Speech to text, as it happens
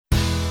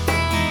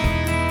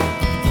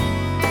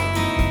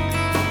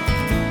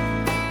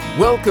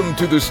Welcome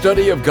to the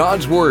study of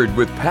God's Word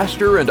with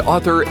pastor and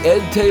author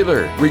Ed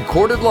Taylor,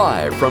 recorded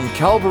live from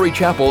Calvary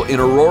Chapel in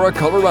Aurora,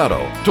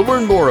 Colorado. To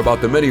learn more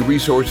about the many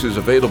resources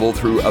available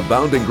through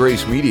Abounding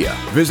Grace Media,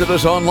 visit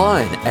us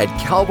online at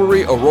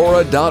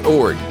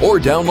calvaryaurora.org or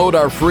download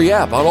our free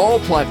app on all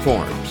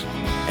platforms.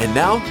 And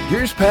now,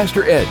 here's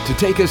Pastor Ed to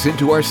take us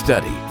into our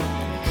study.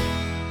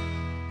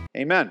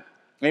 Amen.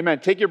 Amen.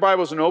 Take your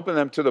Bibles and open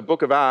them to the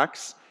book of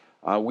Acts.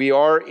 We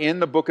are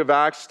in the book of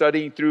Acts,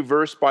 studying through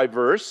verse by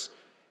verse.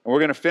 And we're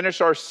going to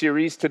finish our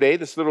series today,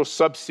 this little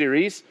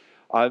sub-series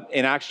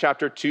in Acts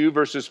chapter 2,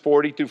 verses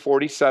 40 through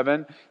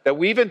 47, that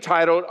we've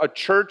entitled A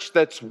Church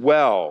That's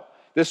Well.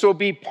 This will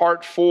be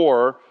part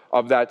 4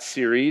 of that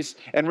series.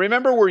 And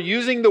remember, we're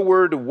using the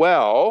word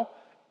well,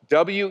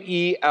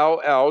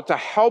 W-E-L-L, to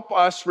help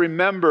us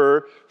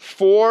remember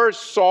 4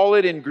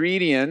 solid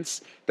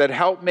ingredients that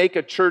help make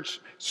a church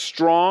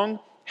strong,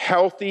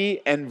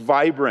 healthy, and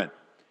vibrant.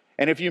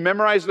 And if you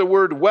memorize the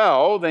word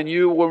well, then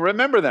you will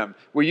remember them.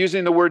 We're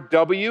using the word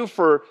W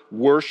for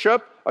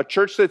worship. A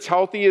church that's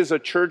healthy is a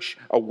church,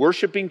 a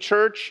worshiping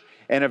church,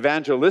 an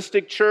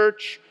evangelistic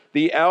church.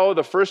 The L,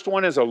 the first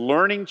one, is a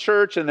learning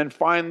church. And then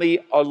finally,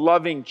 a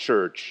loving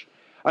church.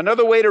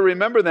 Another way to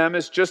remember them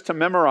is just to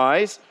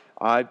memorize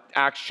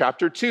Acts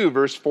chapter 2,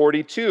 verse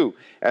 42.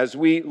 As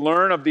we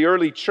learn of the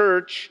early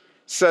church,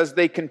 says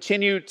they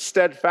continued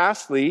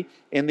steadfastly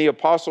in the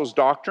apostles'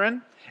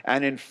 doctrine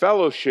and in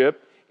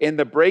fellowship, in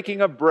the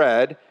breaking of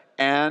bread,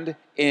 and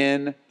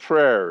in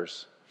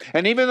prayers.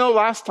 And even though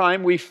last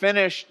time we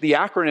finished the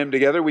acronym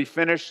together, we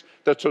finished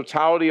the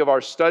totality of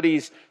our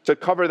studies to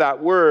cover that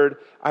word,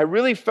 I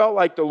really felt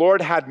like the Lord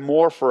had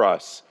more for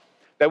us.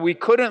 That we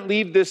couldn't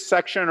leave this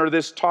section or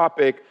this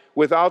topic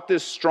without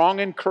this strong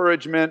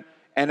encouragement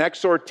and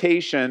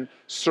exhortation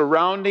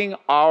surrounding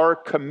our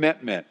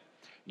commitment.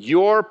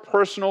 Your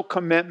personal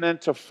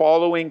commitment to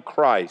following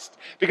Christ.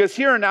 Because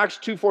here in Acts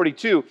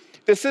 2:42,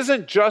 this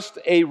isn't just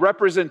a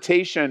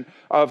representation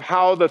of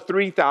how the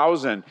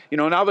 3,000,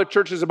 now the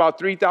church is about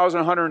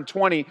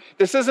 3,120.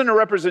 This isn't a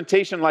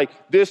representation like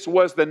this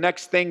was the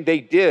next thing they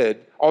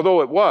did,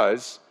 although it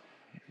was.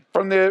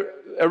 From the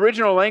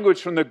original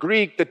language, from the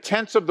Greek, the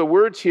tense of the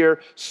words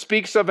here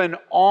speaks of an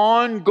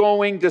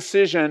ongoing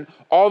decision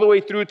all the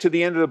way through to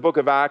the end of the book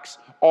of Acts,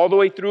 all the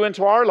way through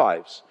into our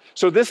lives.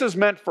 So this is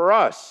meant for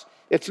us.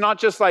 It's not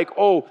just like,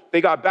 oh,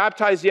 they got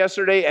baptized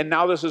yesterday and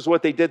now this is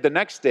what they did the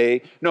next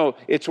day. No,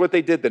 it's what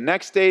they did the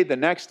next day, the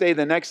next day,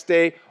 the next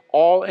day,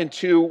 all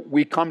until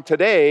we come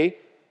today,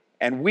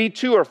 and we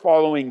too are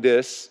following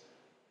this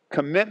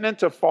commitment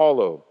to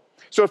follow.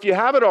 So if you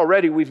have it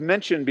already, we've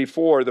mentioned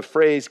before the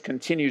phrase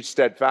continued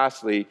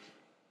steadfastly.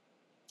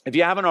 If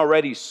you haven't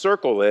already,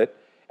 circle it,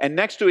 and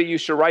next to it you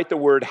should write the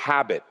word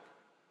habit.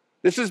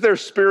 This is their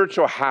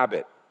spiritual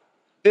habit.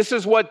 This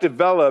is what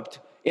developed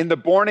in the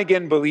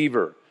born-again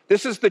believer.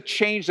 This is the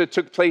change that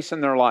took place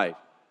in their life.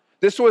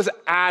 This was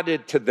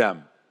added to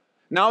them.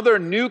 Now their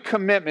new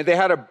commitment, they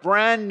had a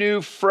brand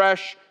new,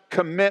 fresh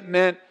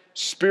commitment,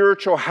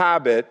 spiritual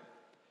habit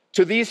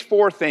to these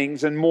 4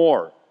 things and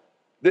more.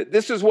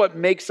 This is what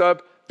makes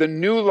up the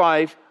new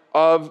life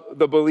of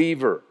the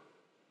believer.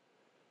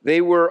 They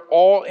were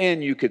all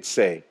in, you could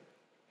say.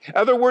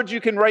 Other words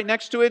you can write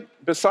next to it,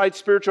 besides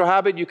spiritual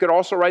habit, you could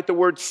also write the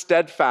word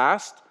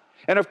steadfast.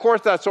 And of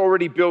course, that's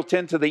already built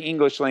into the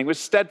English language,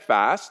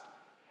 steadfast.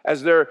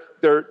 As they're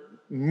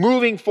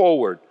moving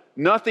forward.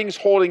 Nothing's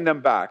holding them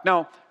back.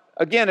 Now,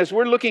 again, as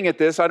we're looking at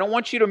this, I don't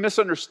want you to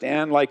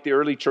misunderstand like the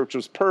early church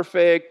was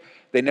perfect.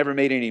 They never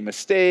made any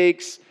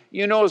mistakes.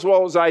 You know as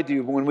well as I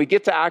do, when we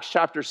get to Acts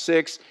chapter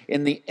 6,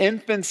 in the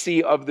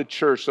infancy of the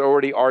church, they're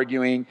already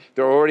arguing.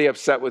 They're already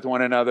upset with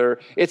one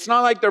another. It's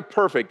not like they're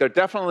perfect. They're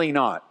definitely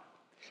not.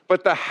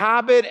 But the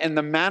habit and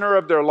the manner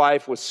of their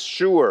life was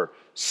sure,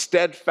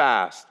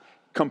 steadfast.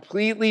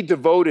 Completely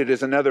devoted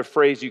is another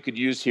phrase you could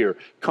use here.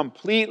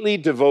 Completely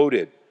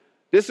devoted.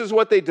 This is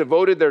what they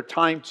devoted their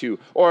time to.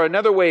 Or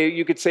another way,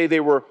 you could say they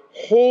were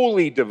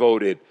wholly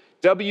devoted.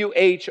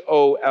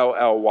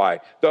 W-H-O-L-L-Y.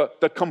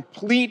 The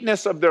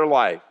completeness of their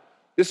life.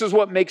 This is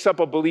what makes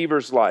up a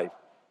believer's life.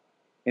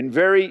 In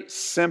very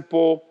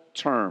simple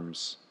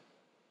terms.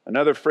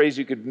 Another phrase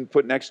you could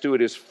put next to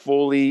it is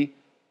fully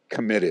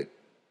committed.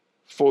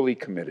 Fully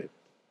committed.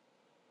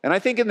 And I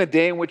think in the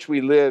day in which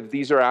we live,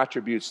 these are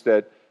attributes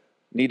that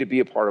need to be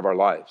a part of our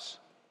lives.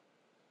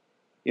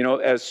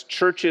 As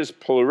churches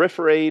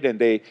proliferate and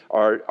they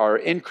are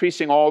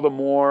increasing all the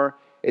more,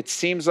 it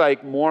seems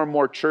like more and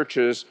more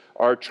churches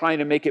are trying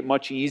to make it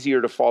much easier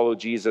to follow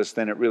Jesus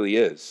than it really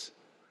is.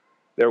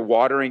 They're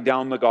watering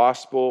down the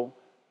gospel,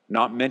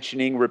 not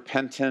mentioning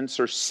repentance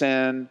or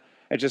sin,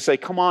 and just say,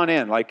 come on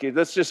in,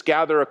 let's just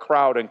gather a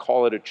crowd and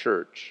call it a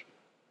church.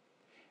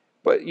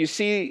 But you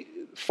see,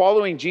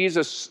 following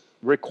Jesus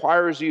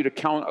requires you to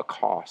count a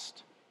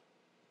cost.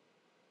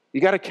 You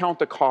got to count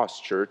the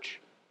cost,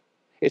 church.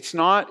 It's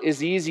not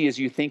as easy as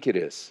you think it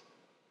is.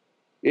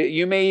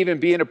 You may even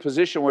be in a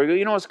position where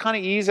you go, it's kind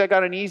of easy. I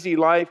got an easy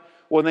life.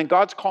 Well, then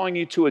God's calling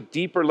you to a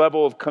deeper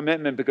level of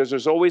commitment because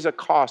there's always a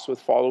cost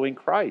with following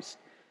Christ.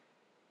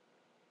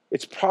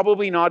 it's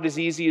probably not as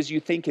easy as you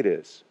think it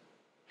is.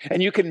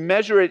 And you can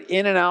measure it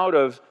in and out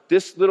of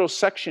this little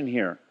section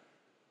here.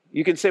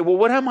 You can say, well,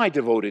 what am I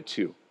devoted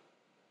to?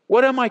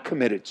 What am I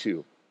committed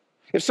to?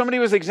 If somebody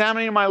was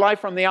examining my life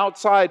from the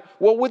outside,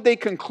 what would they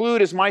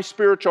conclude as my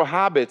spiritual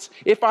habits,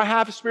 if I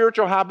have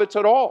spiritual habits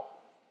at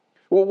all?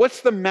 Well,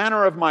 what's the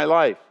manner of my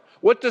life?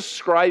 What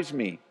describes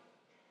me?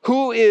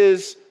 Who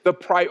is the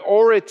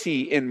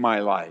priority in my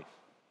life?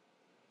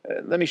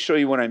 Let me show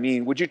you what I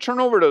mean. Would you turn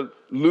over to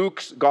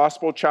Luke's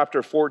Gospel,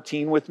 chapter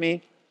 14 with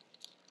me?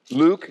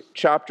 Luke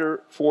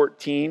chapter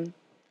 14.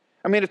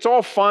 I mean, it's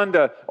all fun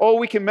to,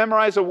 we can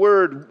memorize a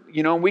word,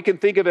 we can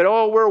think of it,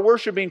 we're a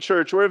worshiping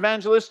church, we're an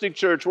evangelistic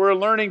church, we're a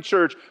learning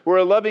church, we're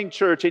a loving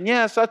church, and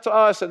yes, that's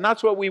us, and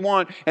that's what we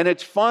want, and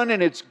it's fun,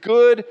 and it's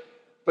good,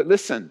 but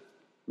listen,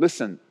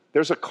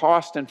 there's a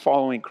cost in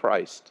following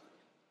Christ.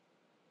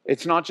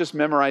 It's not just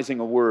memorizing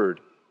a word,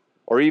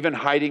 or even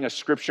hiding a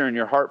scripture in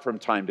your heart from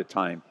time to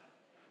time.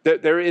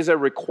 There is a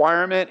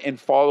requirement in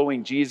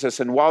following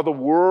Jesus. And while the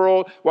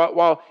world,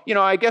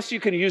 I guess you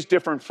can use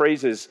different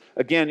phrases.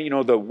 Again,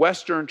 the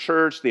Western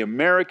church, the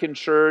American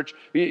church,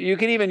 you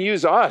can even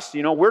use us.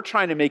 We're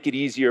trying to make it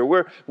easier.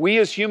 We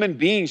as human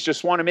beings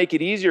just want to make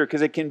it easier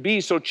because it can be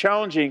so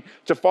challenging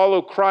to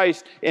follow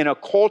Christ in a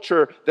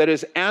culture that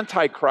is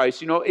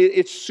anti-Christ.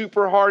 It's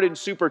super hard and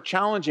super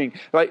challenging.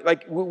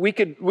 Like we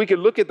could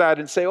look at that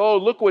and say,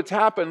 look what's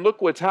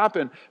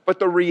happened. But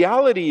the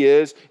reality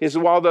is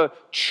while the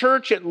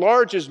church at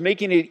large is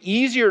making it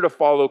easier to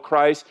follow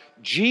Christ,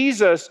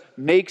 Jesus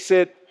makes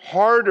it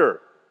harder.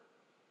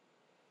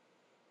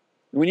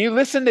 When you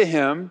listen to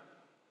him,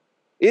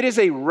 it is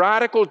a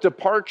radical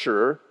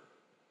departure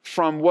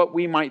from what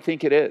we might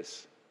think it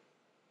is.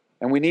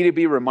 And we need to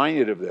be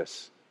reminded of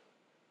this.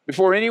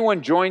 Before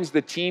anyone joins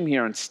the team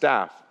here and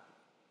staff,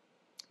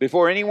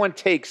 before anyone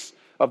takes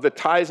of the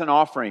tithes and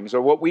offerings, or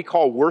what we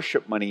call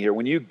worship money here.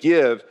 When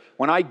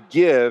I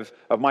give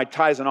of my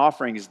tithes and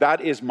offerings,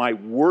 that is my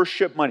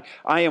worship money.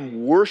 I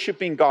am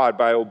worshiping God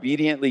by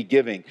obediently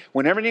giving.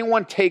 Whenever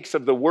anyone takes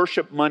of the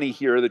worship money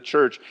here of the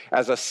church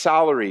as a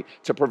salary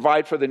to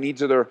provide for the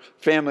needs of their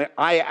family,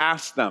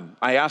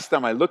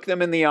 I look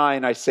them in the eye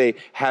and I say,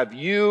 have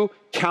you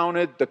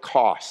counted the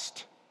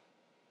cost?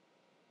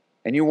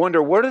 And you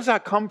wonder, where does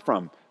that come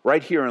from?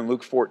 Right here in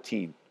Luke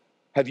 14.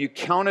 Have you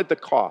counted the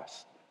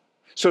cost?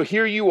 So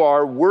here you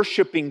are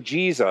worshiping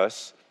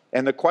Jesus,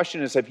 and the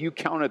question is, have you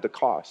counted the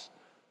cost?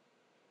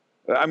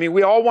 I mean,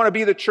 we all want to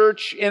be the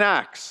church in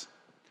Acts.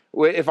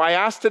 If I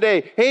ask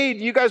today, hey, do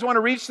you guys want to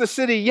reach the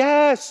city?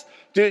 Yes.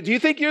 Do you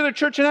think you're the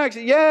church in Acts?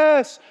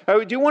 Yes.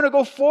 Do you want to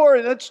go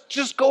forward? Let's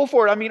just go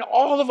for it. I mean,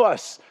 all of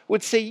us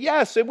would say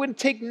yes. It wouldn't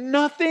take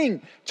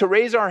nothing to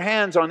raise our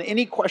hands on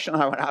any question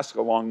I would ask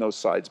along those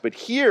sides. But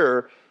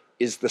here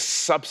is the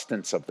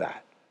substance of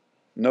that.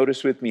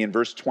 Notice with me in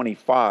verse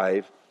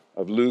 25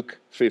 of Luke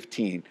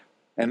 15.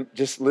 And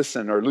just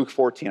listen, or Luke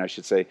 14, I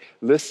should say.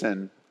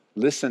 Listen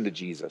to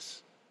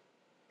Jesus.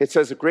 It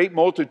says, great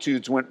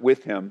multitudes went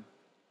with him,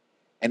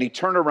 and he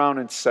turned around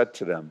and said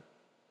to them,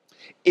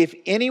 if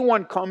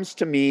anyone comes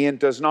to me and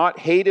does not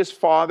hate his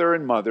father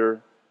and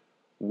mother,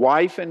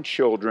 wife and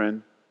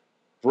children,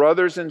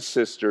 brothers and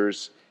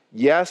sisters,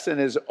 yes,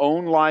 and his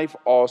own life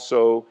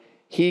also,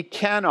 he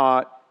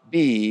cannot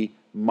be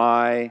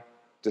my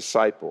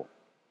disciple.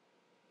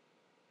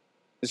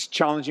 It's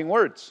challenging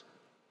words.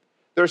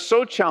 They're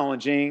so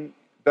challenging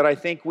that I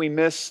think we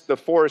miss the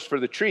forest for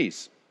the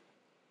trees.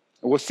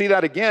 We'll see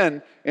that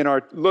again in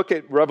our look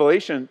at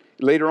Revelation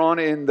later on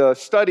in the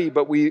study,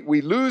 but we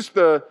lose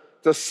the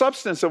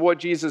substance of what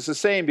Jesus is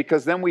saying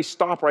because then we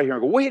stop right here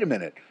and go, wait a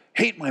minute,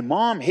 hate my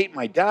mom, hate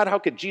my dad, how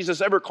could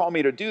Jesus ever call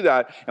me to do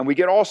that? And we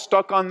get all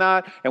stuck on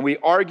that and we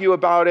argue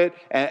about it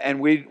and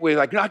we're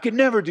like, no, I could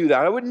never do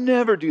that, I would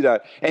never do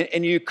that.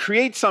 And you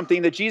create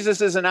something that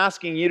Jesus isn't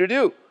asking you to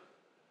do.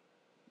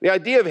 The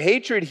idea of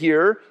hatred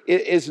here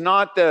is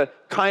not the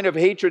kind of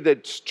hatred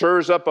that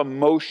stirs up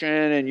emotion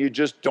and you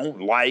just don't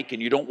like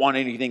and you don't want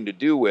anything to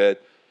do with.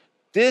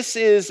 This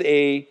is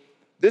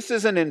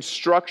an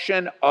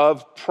instruction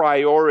of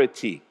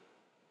priority.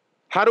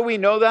 How do we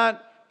know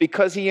that?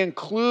 Because he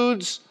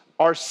includes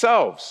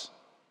ourselves.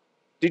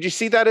 Did you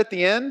see that at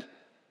the end?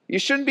 You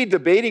shouldn't be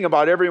debating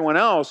about everyone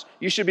else.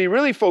 You should be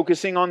really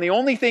focusing on the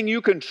only thing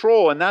you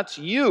control, and that's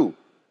you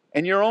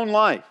and your own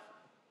life.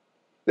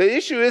 The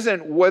issue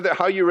isn't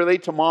how you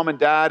relate to mom and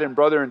dad and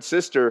brother and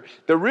sister.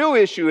 The real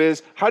issue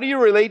is, how do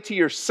you relate to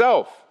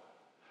yourself?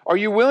 Are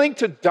you willing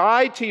to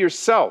die to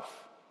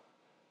yourself?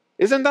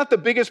 Isn't that the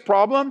biggest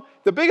problem?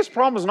 The biggest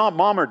problem is not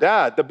mom or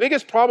dad. The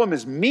biggest problem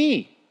is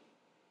me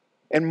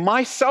and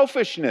my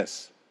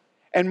selfishness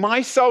and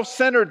my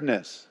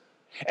self-centeredness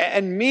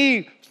and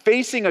me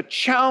facing a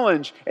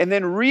challenge and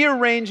then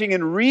rearranging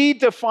and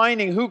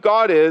redefining who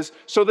God is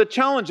so the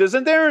challenge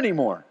isn't there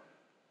anymore.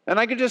 And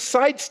I can just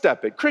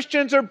sidestep it.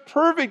 Christians are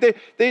perfect.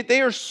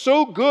 They are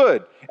so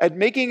good at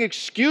making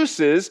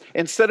excuses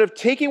instead of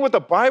taking what the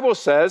Bible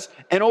says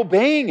and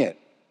obeying it.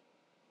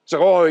 It's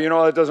like,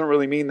 it doesn't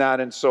really mean that,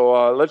 and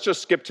so let's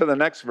just skip to the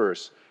next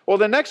verse. Well,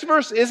 the next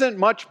verse isn't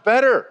much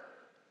better.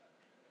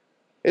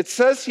 It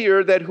says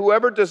here that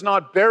whoever does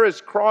not bear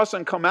his cross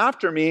and come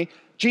after me,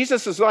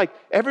 Jesus is like,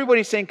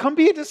 everybody's saying, come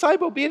be a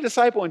disciple, be a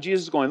disciple. And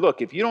Jesus is going,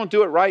 look, if you don't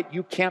do it right,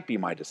 you can't be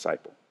my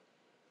disciple.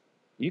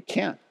 You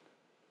can't.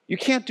 You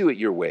can't do it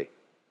your way.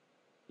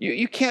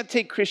 You can't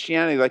take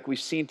Christianity like we've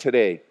seen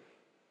today.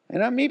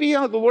 And maybe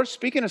the Lord's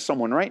speaking to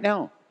someone right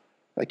now.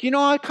 Like,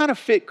 I kind of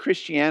fit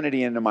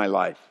Christianity into my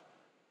life.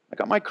 I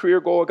got my career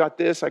goal, I got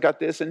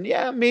this, and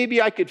yeah, maybe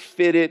I could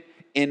fit it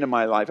into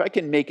my life. I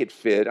can make it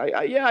fit.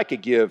 I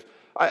could give.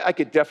 I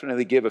could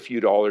definitely give a few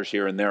dollars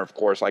here and there, of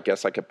course. I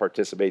guess I could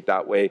participate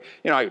that way.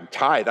 I would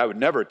tithe. I would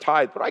never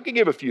tithe, but I could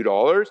give a few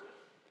dollars.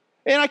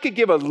 And I could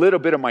give a little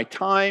bit of my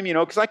time,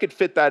 because I could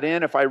fit that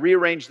in. If I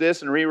rearrange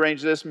this and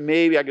rearrange this,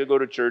 maybe I could go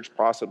to church,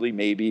 possibly,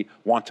 maybe,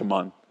 once a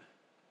month.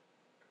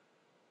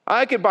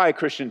 I could buy a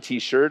Christian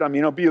t-shirt.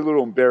 I'll be a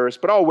little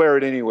embarrassed, but I'll wear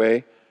it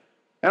anyway.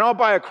 And I'll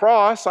buy a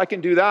cross. I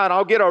can do that.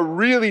 I'll get a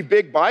really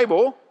big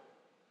Bible.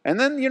 And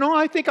then,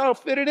 I think I'll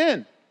fit it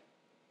in.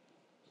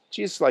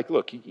 Jesus is like,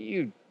 look,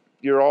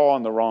 you're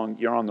on the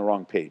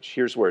wrong page.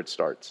 Here's where it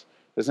starts.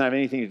 It doesn't have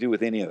anything to do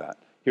with any of that.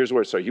 Here's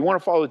where it starts. You want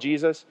to follow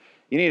Jesus?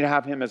 You need to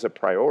have him as a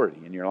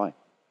priority in your life.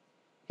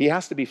 He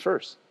has to be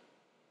first.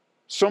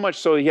 So much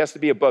so he has to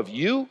be above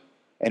you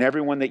and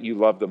everyone that you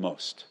love the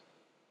most.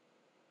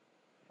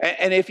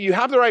 And if you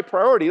have the right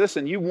priority,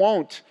 listen, you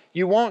won't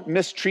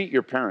mistreat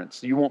your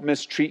parents. You won't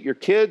mistreat your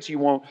kids.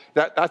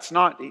 That's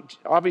not,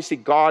 obviously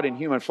God in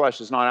human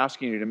flesh is not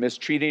asking you to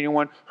mistreat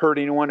anyone, hurt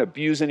anyone,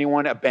 abuse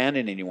anyone,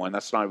 abandon anyone.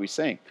 That's not what he's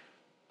saying.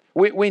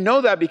 We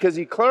know that because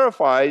he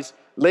clarifies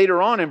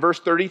later on in verse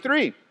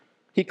 33.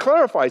 He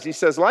clarifies, he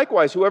says,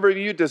 likewise, whoever of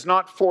you does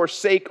not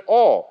forsake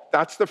all.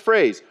 That's the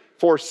phrase.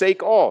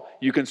 Forsake all.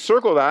 You can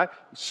circle that,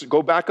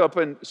 go back up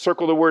and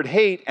circle the word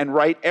hate and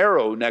write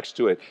arrow next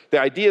to it. The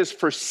idea is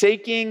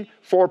forsaking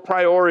for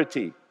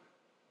priority.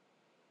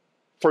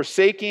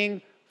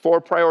 Forsaking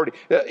for priority.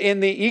 In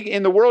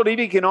the world of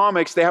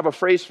economics, they have a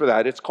phrase for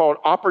that. It's called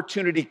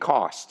opportunity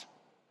cost.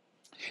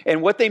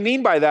 And what they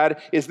mean by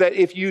that is that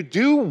if you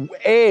do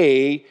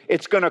A,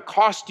 it's going to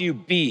cost you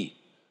B.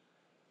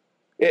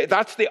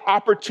 That's the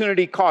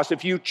opportunity cost.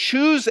 If you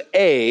choose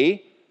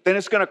A, then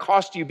it's going to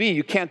cost you B.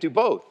 You can't do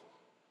both.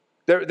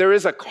 There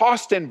is a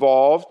cost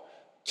involved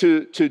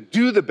to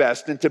do the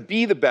best and to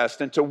be the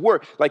best and to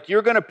work. Like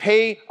you're going to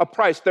pay a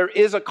price. There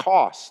is a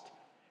cost.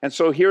 And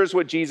so here's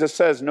what Jesus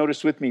says.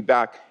 Notice with me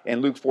back in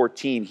Luke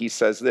 14, he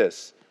says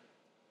this.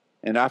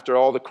 And after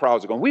all the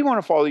crowds are going, we want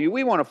to follow you,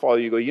 we want to follow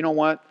you. You go, you know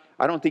what?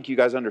 I don't think you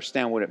guys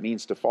understand what it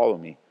means to follow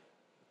me.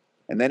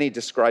 And then he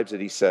describes it.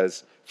 He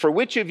says, for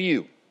which of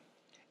you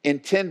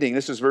intending,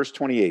 this is verse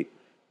 28,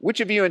 which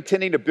of you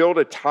intending to build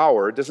a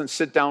tower doesn't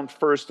sit down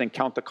first and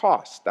count the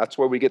cost? That's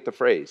where we get the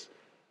phrase.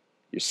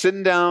 You're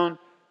sitting down,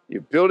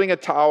 you're building a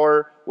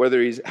tower,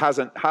 whether he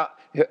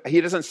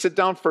doesn't sit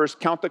down first,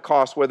 count the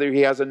cost, whether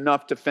he has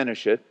enough to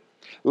finish it,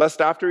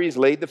 lest after he's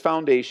laid the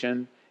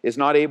foundation, is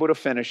not able to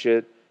finish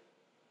it,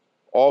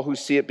 all who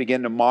see it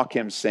begin to mock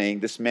him,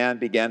 saying, this man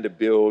began to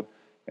build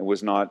and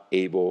was not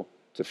able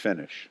to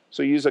finish.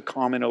 So use a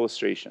common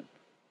illustration.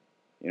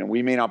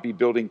 We may not be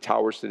building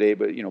towers today,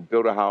 but,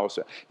 build a house.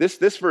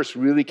 This verse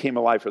really came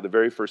alive for the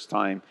very first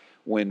time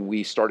when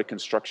we started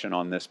construction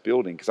on this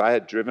building. Because I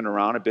had driven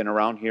around, I've been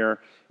around here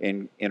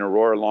in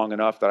Aurora long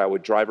enough that I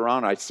would drive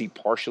around, I'd see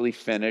partially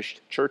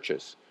finished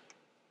churches.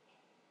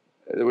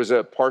 There was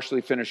a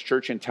partially finished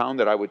church in town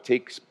that I would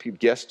take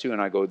guests to,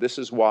 and I go, this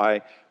is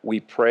why we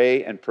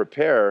pray and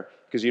prepare,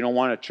 because you don't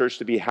want a church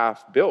to be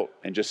half built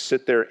and just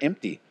sit there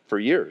empty for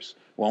years.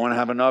 We want to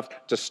have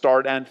enough to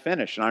start and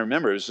finish. And I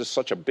remember it was just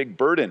such a big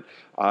burden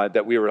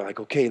that we were like,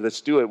 okay, let's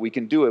do it. We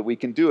can do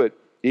it.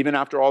 Even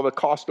after all the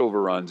cost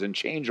overruns and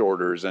change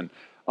orders and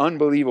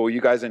unbelievable.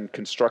 You guys in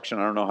construction,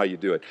 I don't know how you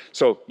do it.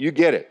 So you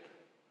get it.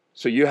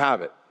 So you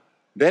have it.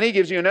 Then he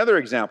gives you another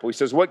example. He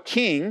says, what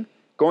king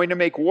going to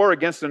make war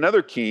against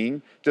another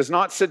king does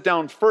not sit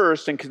down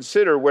first and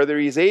consider whether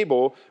he's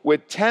able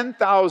with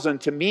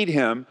 10,000 to meet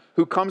him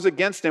who comes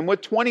against him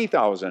with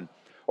 20,000?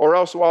 Or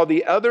else while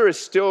the other is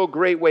still a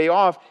great way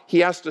off, he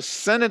has to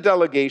send a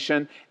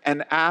delegation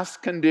and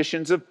ask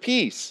conditions of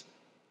peace.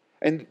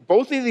 And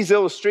both of these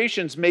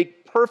illustrations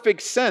make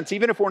perfect sense,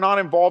 even if we're not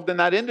involved in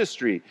that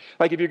industry.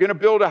 Like if you're going to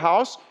build a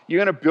house, you're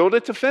going to build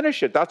it to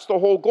finish it. That's the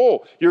whole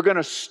goal. You're going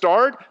to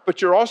start,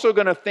 but you're also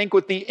going to think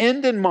with the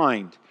end in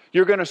mind.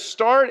 You're going to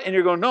start and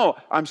you're going, no,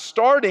 I'm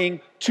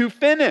starting to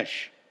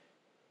finish.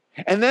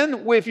 And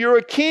then if you're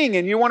a king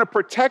and you want to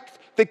protect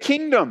the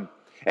kingdom,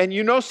 and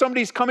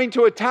somebody's coming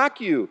to attack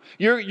you,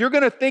 you're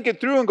going to think it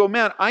through and go,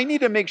 man, I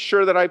need to make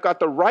sure that I've got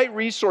the right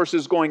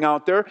resources going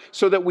out there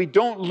so that we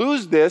don't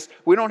lose this.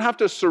 We don't have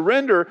to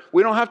surrender.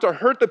 We don't have to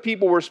hurt the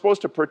people we're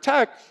supposed to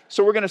protect.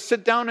 So we're going to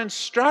sit down and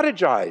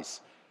strategize.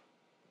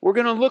 We're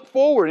going to look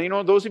forward.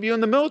 Those of you in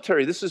the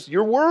military, this is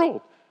your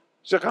world.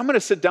 It's like, I'm going to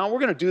sit down. We're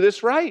going to do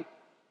this right.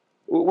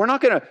 We're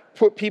not going to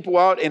put people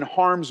out in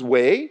harm's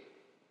way.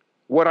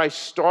 What I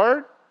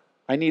start,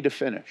 I need to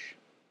finish.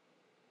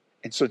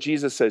 And so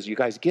Jesus says, you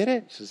guys get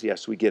it? He says,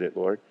 yes, we get it,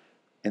 Lord.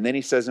 And then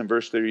he says in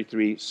verse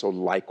 33, so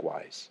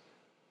likewise.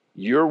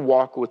 Your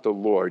walk with the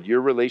Lord,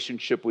 your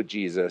relationship with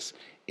Jesus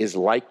is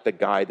like the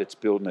guy that's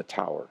building a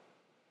tower.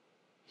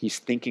 He's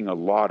thinking a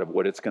lot of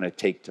what it's going to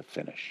take to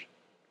finish.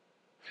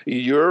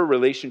 Your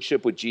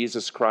relationship with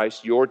Jesus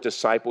Christ, your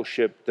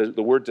discipleship,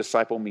 the word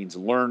disciple means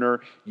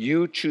learner,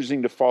 you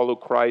choosing to follow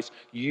Christ,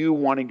 you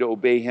wanting to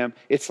obey him.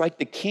 It's like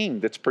the king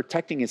that's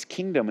protecting his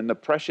kingdom and the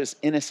precious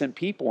innocent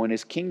people in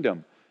his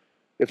kingdom.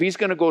 If he's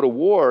going to go to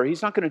war,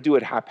 he's not going to do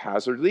it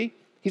haphazardly.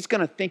 He's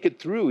going to think it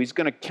through. He's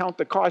going to count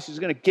the cost. He's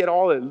going to get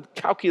all the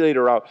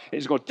calculator out.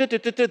 And he's going,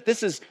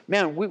 this is,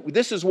 man,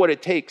 this is what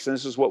it takes, and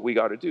this is what we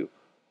got to do.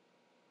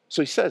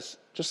 So he says,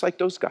 just like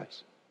those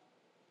guys,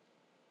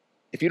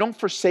 if you don't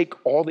forsake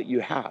all that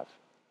you have,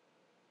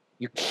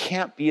 you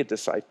can't be a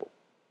disciple.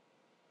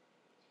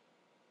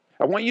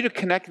 I want you to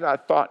connect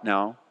that thought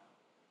now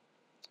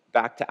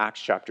back to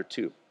Acts chapter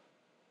 2.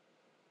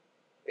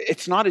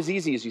 It's not as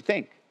easy as you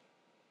think.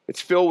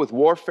 It's filled with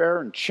warfare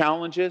and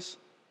challenges.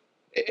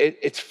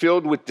 It's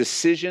filled with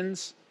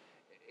decisions.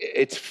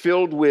 It's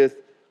filled with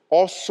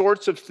all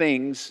sorts of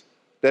things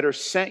that are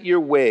sent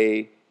your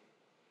way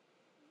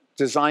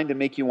designed to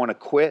make you want to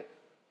quit,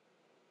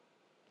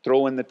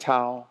 throw in the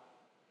towel,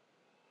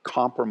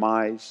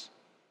 compromise,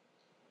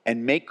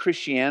 and make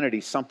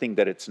Christianity something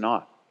that it's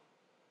not.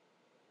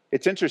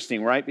 It's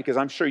interesting, right? Because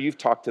I'm sure you've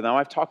talked to them.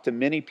 I've talked to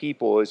many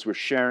people as we're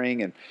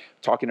sharing and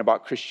talking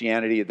about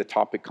Christianity. The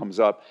topic comes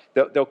up.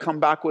 They'll come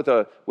back with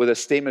a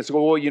statement.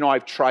 Go, well,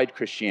 I've tried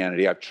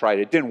Christianity. I've tried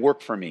it. It didn't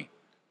work for me.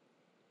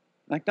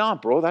 I'm like, nah,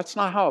 bro, that's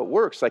not how it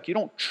works. Like, you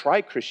don't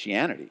try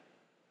Christianity.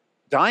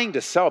 Dying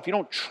to self, you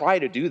don't try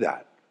to do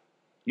that.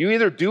 You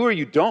either do or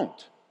you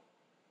don't.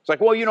 It's like,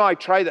 well, I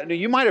tried that. No,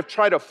 you might have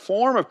tried a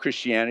form of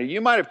Christianity.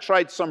 You might have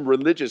tried some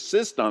religious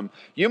system.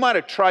 You might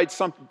have tried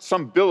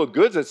some bill of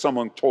goods that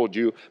someone told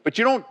you, but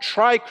you don't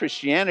try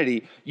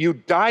Christianity. You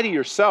die to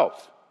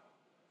yourself.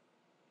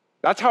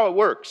 That's how it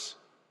works.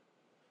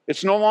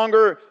 It's no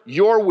longer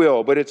your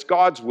will, but it's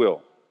God's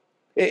will.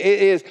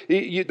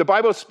 The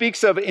Bible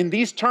speaks of, in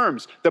these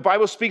terms, the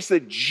Bible speaks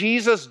that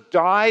Jesus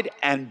died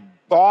and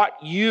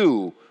bought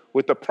you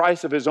with the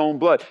price of his own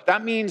blood.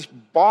 That means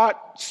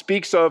bought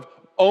speaks of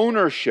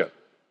ownership.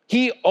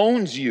 He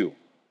owns you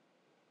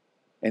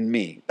and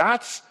me.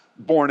 That's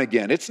born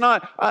again. It's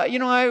not,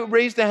 I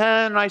raised a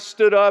hand and I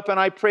stood up and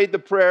I prayed the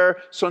prayer.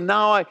 So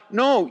now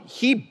no,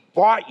 he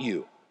bought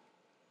you.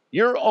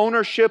 Your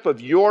ownership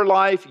of your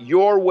life,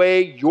 your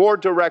way, your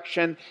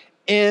direction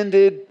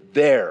ended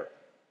there.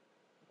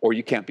 Or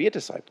you can't be a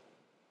disciple.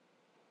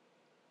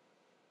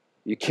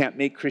 You can't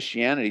make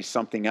Christianity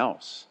something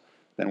else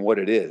than what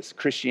it is.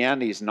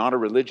 Christianity is not a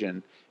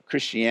religion.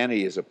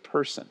 Christianity is a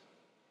person.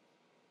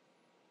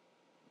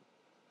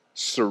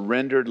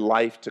 Surrendered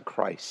life to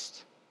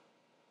Christ.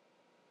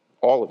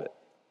 All of it.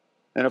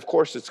 And of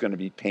course it's going to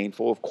be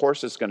painful. Of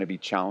course it's going to be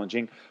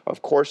challenging.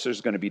 Of course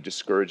there's going to be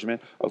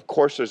discouragement. Of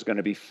course there's going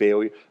to be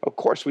failure. Of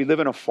course we live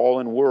in a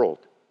fallen world.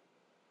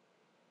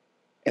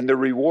 And the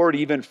reward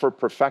even for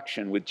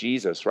perfection with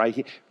Jesus,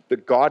 right? The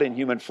God in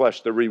human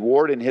flesh, the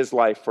reward in his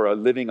life for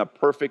living a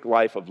perfect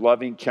life of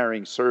loving,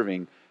 caring,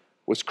 serving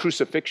was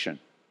crucifixion.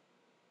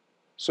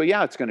 So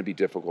yeah, it's going to be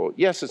difficult.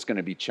 Yes, it's going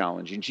to be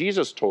challenging.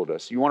 Jesus told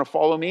us, you want to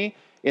follow me?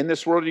 In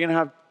this world, you're going to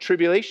have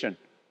tribulation.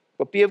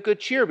 But be of good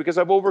cheer because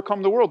I've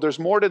overcome the world. There's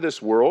more to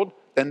this world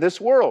than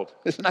this world.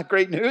 Isn't that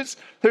great news?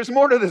 There's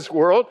more to this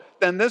world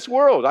than this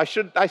world. I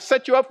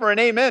set you up for an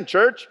amen,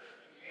 church.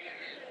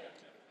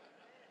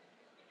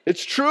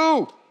 It's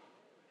true.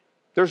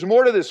 There's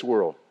more to this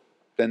world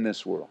than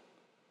this world.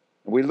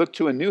 And we look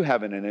to a new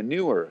heaven and a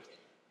new earth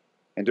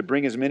and to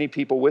bring as many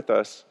people with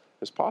us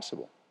as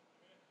possible.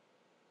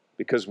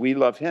 Because we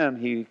love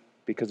him,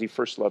 because he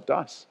first loved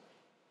us.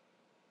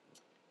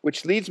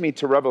 Which leads me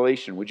to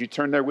Revelation. Would you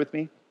turn there with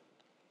me?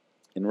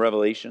 In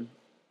Revelation.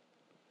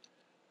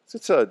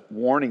 It's a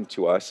warning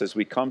to us as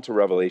we come to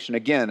Revelation.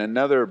 Again,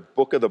 another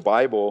book of the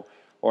Bible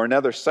or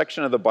another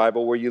section of the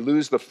Bible where you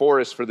lose the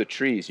forest for the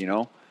trees,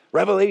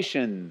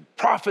 Revelation,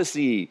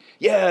 prophecy.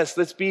 Yes,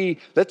 let's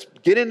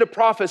get into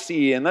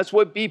prophecy and let's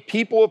be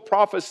people of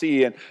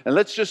prophecy and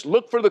let's just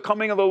look for the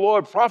coming of the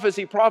Lord.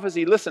 Prophecy.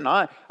 Listen,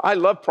 I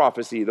love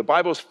prophecy. The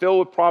Bible's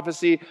filled with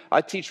prophecy.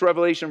 I teach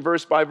Revelation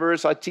verse by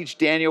verse. I teach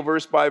Daniel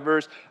verse by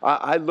verse.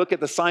 I look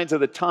at the signs of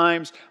the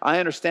times. I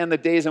understand the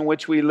days in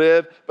which we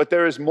live, but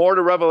there is more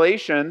to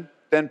Revelation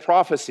than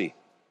prophecy.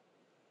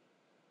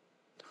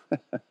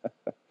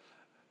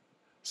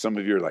 Some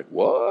of you are like,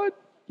 what?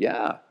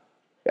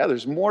 Yeah,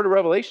 there's more to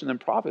Revelation than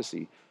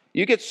prophecy.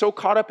 You get so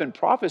caught up in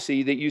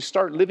prophecy that you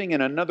start living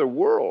in another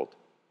world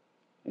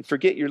and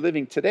forget you're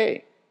living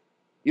today.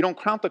 You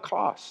don't count the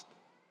cost.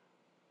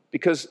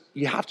 Because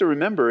you have to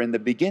remember in the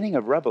beginning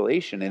of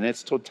Revelation, in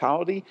its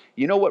totality,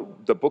 you know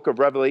what the book of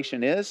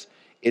Revelation is?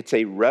 It's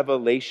a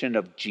revelation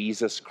of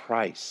Jesus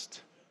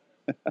Christ.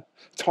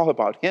 It's all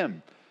about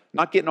him.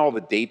 Not getting all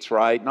the dates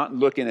right, not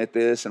looking at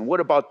this, and what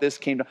about this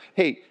came down.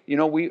 Hey,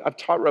 I've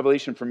taught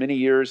Revelation for many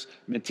years,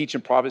 I've been teaching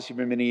prophecy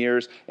for many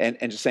years, and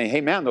just saying,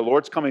 hey man, the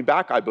Lord's coming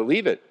back, I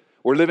believe it.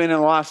 We're living in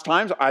the last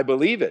times, I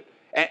believe it.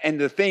 And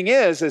the thing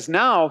is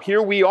now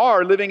here we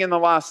are living in the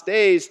last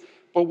days,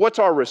 but what's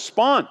our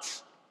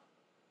response?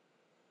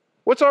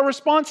 What's our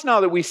response now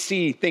that we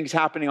see things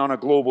happening on a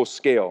global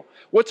scale?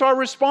 What's our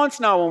response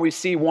now when we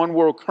see one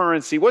world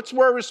currency? What's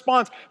our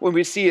response when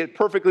we see it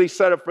perfectly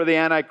set up for the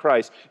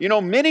Antichrist? You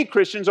know, many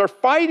Christians are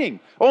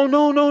fighting. Oh,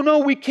 no,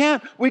 we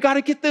can't. We got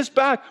to get this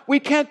back. We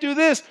can't do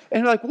this.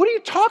 And you're like, what are you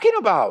talking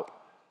about?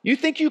 You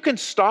think you can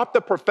stop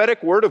the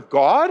prophetic word of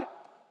God?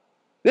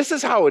 This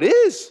is how it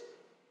is.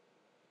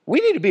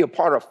 We need to be a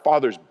part of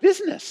Father's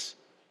business,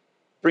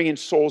 bringing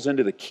souls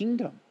into the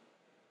kingdom.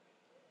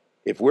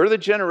 If we're the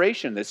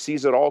generation that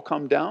sees it all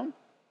come down,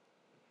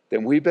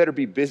 then we better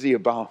be busy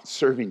about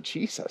serving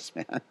Jesus,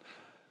 man.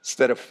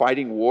 Instead of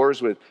fighting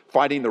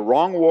the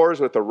wrong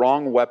wars with the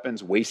wrong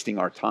weapons, wasting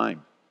our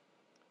time.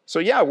 So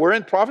yeah, we're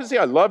in prophecy.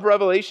 I love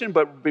Revelation,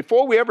 but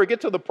before we ever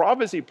get to the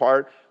prophecy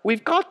part,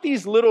 we've got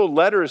these little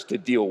letters to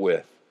deal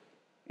with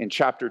in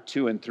chapter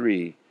 2 and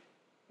 3.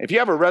 If you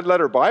have a red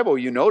letter Bible,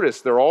 you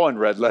notice they're all in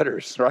red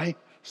letters, right?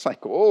 It's like,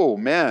 oh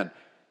man,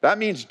 that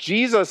means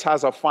Jesus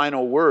has a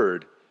final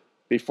word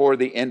before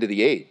the end of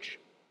the age.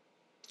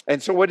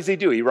 And so what does he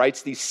do? He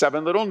writes these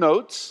 7 little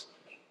notes,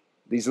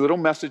 these little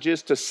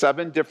messages to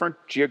 7 different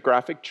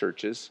geographic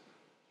churches.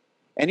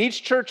 And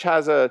each church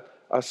has a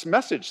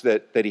message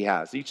that he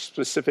has, each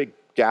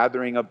specific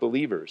gathering of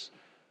believers.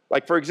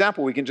 Like, for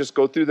example, we can just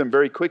go through them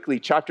very quickly.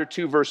 Chapter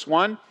 2, verse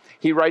 1,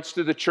 he writes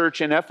to the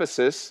church in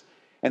Ephesus.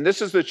 And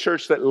this is the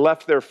church that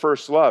left their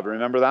first love.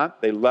 Remember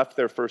that? They left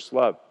their first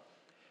love.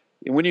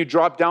 And when you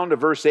drop down to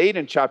verse 8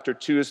 in chapter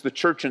 2, is the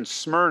church in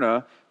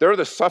Smyrna. They're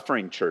the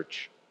suffering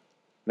church.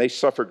 They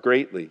suffered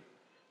greatly.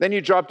 Then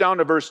you drop down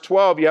to verse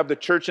 12, you have the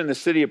church in the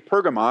city of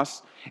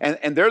Pergamos,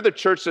 and they're the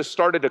church that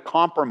started to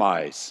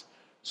compromise.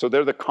 So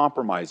they're the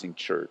compromising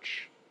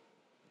church.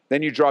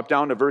 Then you drop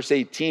down to verse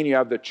 18, you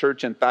have the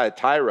church in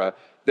Thyatira.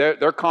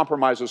 Their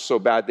compromise was so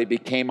bad, they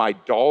became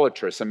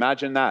idolatrous.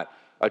 Imagine that.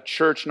 A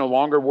church no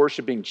longer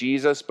worshiping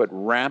Jesus, but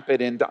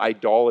rampant into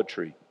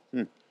idolatry.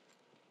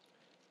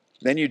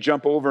 Then you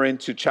jump over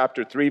into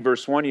chapter 3,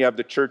 verse 1. You have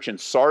the church in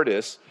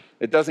Sardis.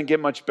 It doesn't get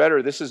much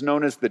better. This is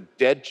known as the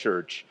dead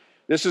church.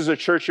 This is a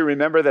church, you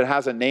remember, that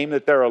has a name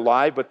that they're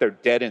alive, but they're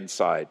dead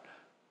inside.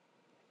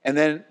 And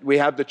then we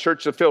have the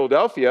church of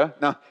Philadelphia.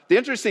 Now, the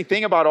interesting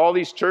thing about all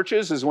these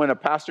churches is when a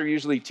pastor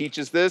usually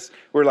teaches this,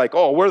 we're like,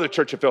 oh, we're the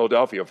church of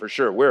Philadelphia for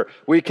sure.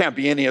 We can't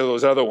be any of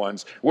those other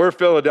ones. We're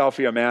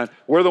Philadelphia, man.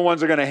 We're the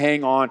ones that are going to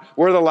hang on.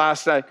 We're the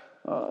last side.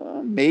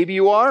 Maybe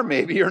you are,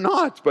 maybe you're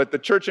not. But the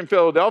church in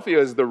Philadelphia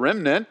is the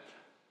remnant.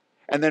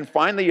 And then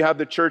finally, you have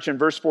the church in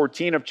verse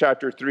 14 of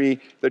chapter 3,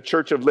 the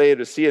church of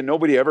Laodicea.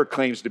 Nobody ever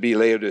claims to be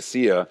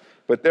Laodicea,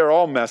 but they're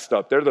all messed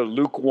up. They're the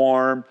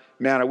lukewarm.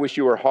 Man, I wish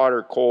you were hot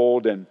or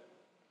cold. And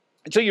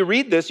so you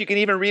read this, you can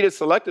even read it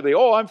selectively.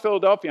 Oh, I'm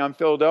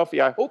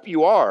Philadelphia. I hope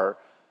you are.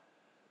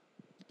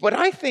 But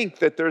I think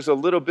that there's a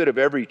little bit of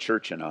every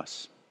church in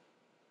us.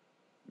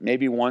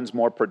 Maybe one's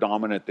more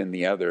predominant than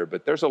the other,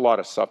 but there's a lot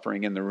of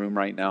suffering in the room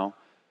right now.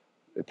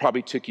 It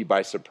probably took you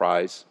by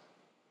surprise.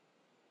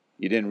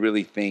 You didn't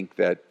really think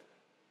that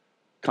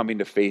coming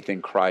to faith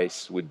in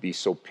Christ would be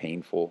so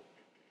painful,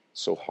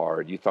 so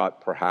hard. You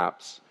thought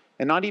perhaps,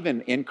 and not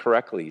even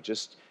incorrectly,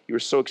 just you were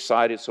so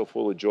excited, so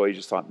full of joy, you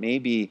just thought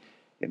maybe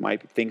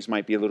things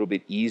might be a little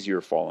bit easier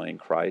following in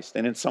Christ.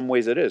 And in some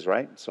ways it is,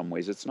 right? In some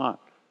ways it's not.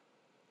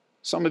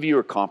 Some of you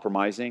are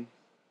compromising.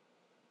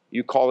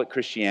 You call it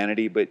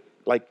Christianity, but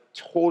like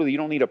totally, you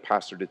don't need a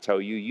pastor to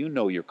tell you. You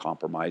know you're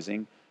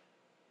compromising.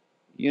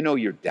 You know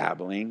you're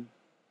dabbling.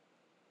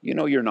 You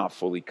know you're not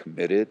fully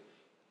committed.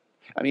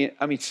 I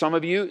mean, some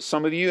of you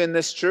in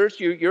this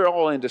church, you're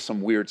all into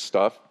some weird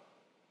stuff,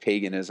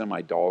 paganism,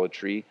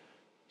 idolatry,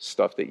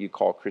 stuff that you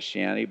call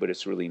Christianity, but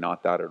it's really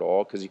not that at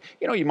all. Because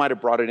you might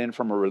have brought it in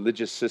from a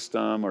religious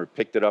system or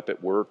picked it up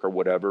at work or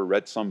whatever,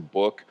 read some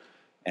book,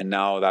 and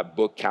now that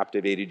book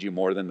captivated you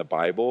more than the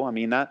Bible. I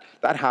mean, that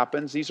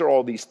happens. These are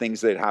all these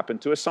things that happen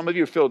to us. Some of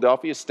you in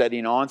Philadelphia,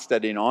 studying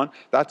on.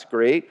 That's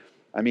great.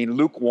 I mean,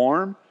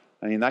 lukewarm.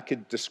 I mean, that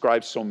could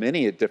describe so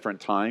many at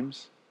different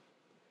times.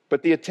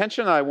 But the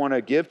attention I want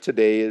to give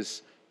today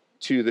is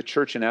to the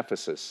church in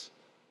Ephesus.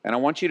 And I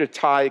want you to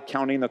tie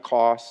counting the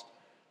cost,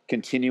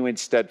 continuing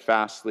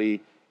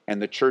steadfastly,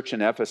 and the church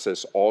in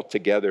Ephesus all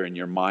together in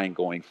your mind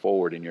going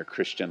forward in your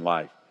Christian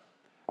life.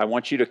 I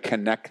want you to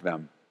connect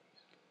them.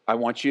 I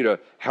want you to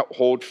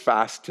hold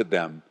fast to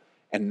them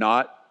and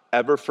not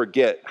ever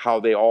forget how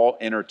they all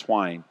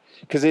intertwine.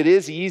 Because it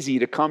is easy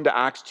to come to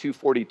Acts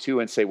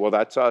 2:42 and say, well,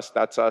 that's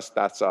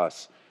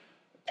us.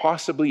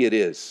 Possibly it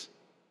is.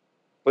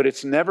 But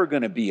it's never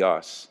going to be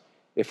us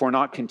if we're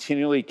not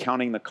continually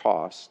counting the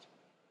cost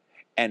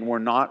and we're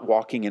not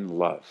walking in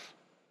love.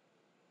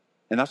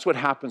 And that's what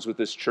happens with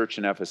this church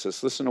in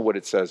Ephesus. Listen to what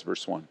it says,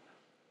 verse 1.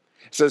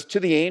 It says, to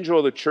the angel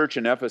of the church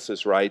in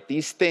Ephesus write,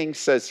 these things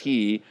says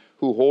he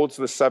who holds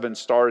the 7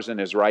 stars in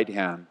his right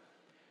hand,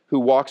 who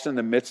walks in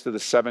the midst of the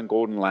 7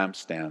 golden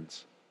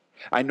lampstands.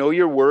 I know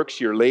your works,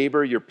 your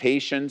labor, your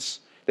patience,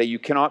 that you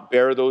cannot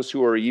bear those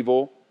who are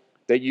evil,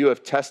 that you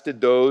have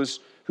tested those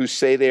who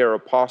say they are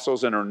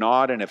apostles and are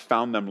not, and have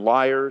found them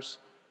liars.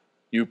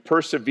 You've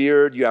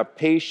persevered, you have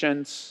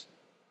patience,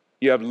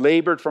 you have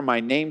labored for my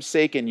name's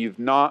sake, and you've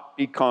not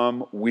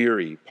become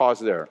weary.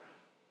 Pause there.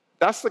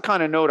 That's the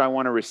kind of note I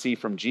want to receive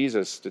from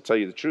Jesus, to tell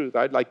you the truth.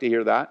 I'd like to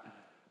hear that.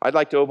 I'd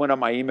like to open up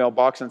my email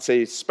box and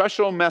say,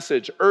 special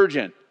message,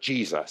 urgent,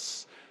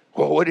 Jesus.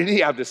 Well, what did he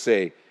have to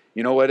say?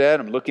 You know what, Ed?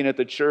 I'm looking at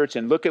the church,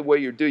 and look at what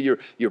you're doing.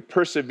 You're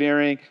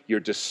persevering. You're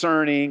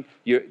discerning.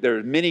 There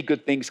are many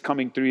good things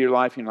coming through your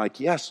life. And you're like,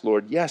 yes,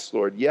 Lord, yes,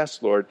 Lord, yes,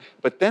 Lord.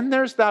 But then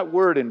there's that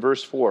word in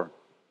verse 4.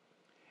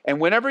 And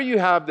whenever you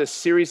have this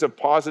series of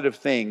positive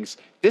things,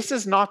 this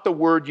is not the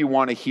word you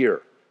want to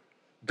hear.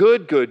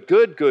 Good, good,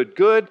 good, good,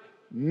 good.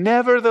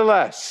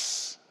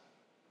 Nevertheless.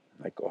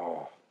 Like,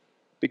 oh.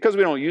 Because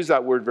we don't use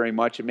that word very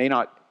much, it may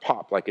not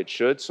pop like it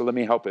should. So let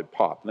me help it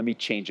pop. Let me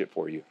change it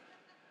for you.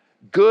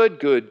 Good,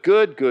 good,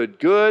 good, good,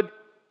 good,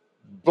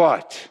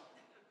 but.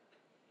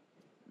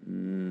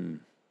 You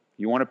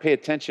want to pay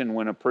attention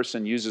when a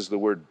person uses the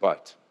word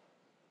but.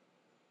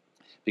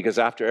 Because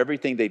after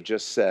everything they've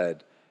just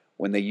said,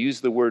 when they use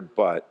the word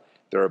but,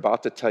 they're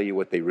about to tell you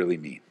what they really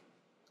mean.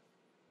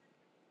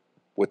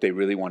 What they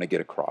really want to get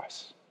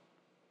across.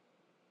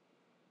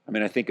 I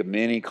mean, I think of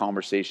many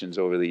conversations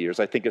over the years.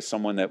 I think of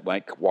someone that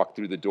might walk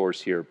through the doors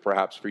here,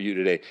 perhaps for you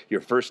today,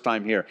 your first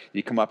time here.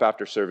 You come up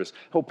after service.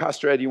 Oh,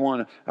 Pastor Ed,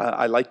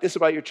 I like this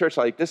about your church.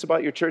 I like this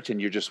about your church.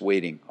 And you're just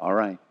waiting. All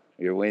right,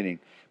 you're waiting.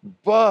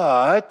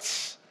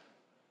 But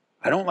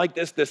I don't like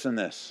this, this, and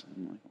this.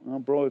 I'm like, well,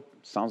 bro, it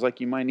sounds like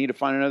you might need to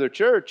find another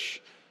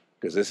church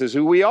because this is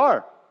who we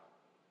are.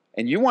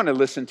 And you want to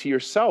listen to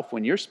yourself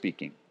when you're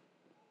speaking.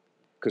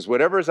 Because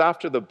whatever's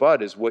after the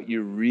but is what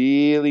you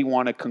really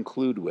want to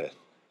conclude with.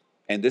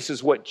 And this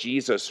is what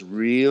Jesus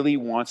really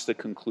wants to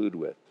conclude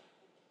with.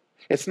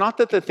 It's not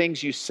that the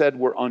things you said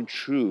were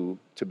untrue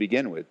to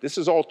begin with. This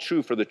is all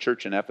true for the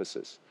church in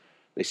Ephesus.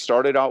 They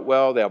started out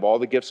well. They have all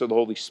the gifts of the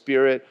Holy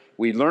Spirit.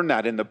 We learned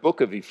that in the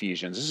book of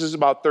Ephesians. This is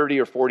about 30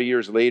 or 40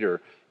 years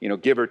later,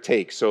 give or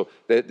take. So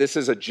this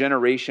is a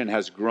generation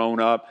has grown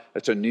up.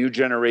 It's a new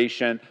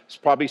generation. It's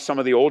probably some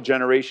of the old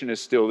generation is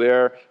still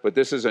there, but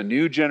this is a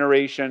new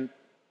generation.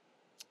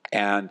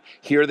 And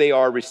here they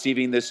are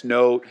receiving this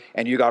note,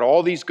 and you got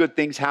all these good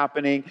things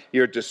happening.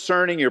 You're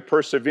discerning, you're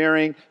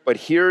persevering, but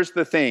here's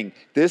the thing.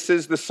 This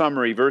is the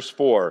summary, verse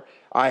 4.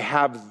 I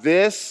have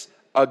this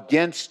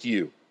against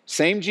you.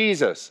 Same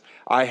Jesus.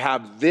 I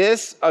have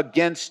this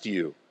against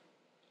you.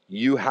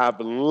 You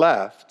have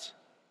left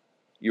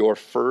your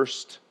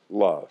first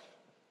love.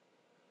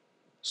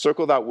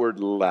 Circle that word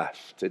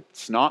left.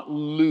 It's not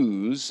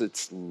lose,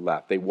 it's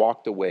left. They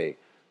walked away.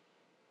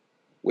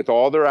 With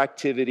all their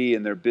activity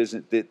and their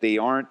business, that they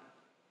aren't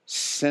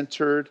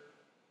centered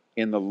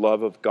in the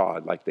love of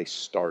God like they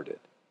started.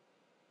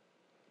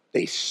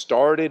 They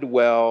started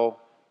well,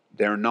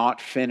 they're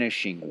not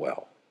finishing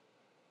well.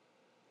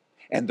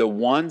 And the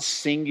one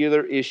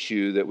singular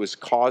issue that was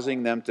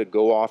causing them to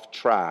go off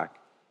track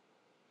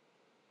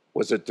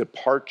was a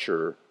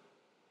departure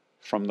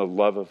from the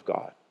love of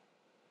God.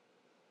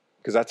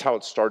 Because that's how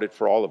it started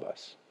for all of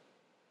us.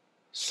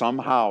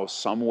 Somehow,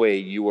 some way,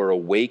 you were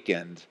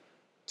awakened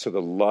to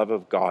the love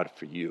of God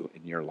for you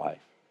in your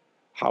life.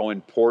 How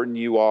important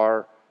you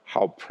are,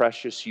 how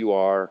precious you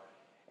are,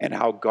 and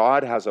how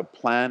God has a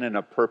plan and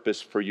a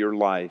purpose for your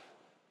life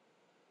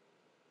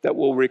that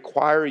will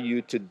require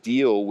you to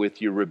deal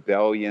with your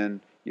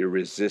rebellion, your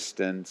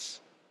resistance,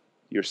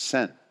 your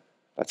sin.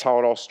 That's how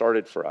it all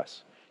started for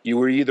us. You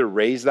were either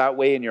raised that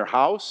way in your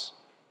house,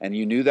 and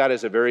you knew that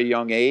as a very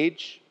young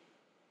age,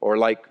 or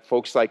like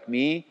folks like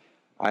me,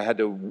 I had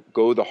to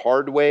go the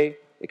hard way,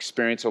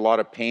 experience a lot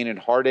of pain and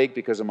heartache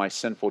because of my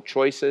sinful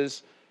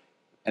choices,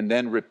 and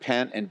then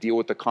repent and deal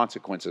with the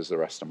consequences the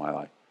rest of my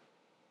life.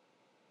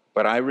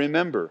 But I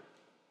remember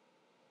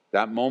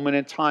that moment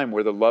in time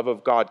where the love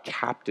of God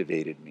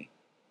captivated me.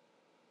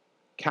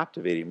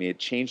 It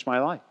changed my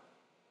life.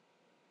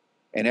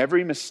 And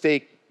every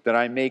mistake that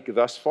I make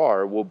thus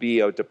far will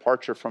be a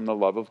departure from the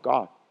love of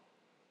God.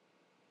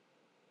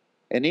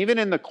 And even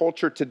in the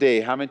culture today,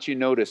 haven't you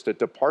noticed a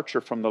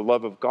departure from the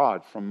love of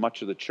God from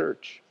much of the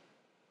church?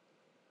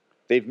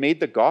 They've made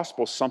the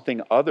gospel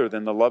something other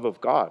than the love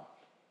of God,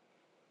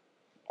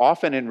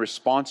 often in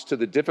response to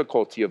the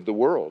difficulty of the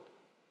world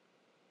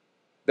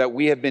that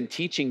we have been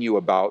teaching you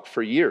about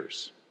for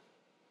years,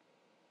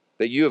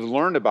 that you have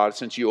learned about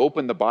since you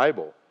opened the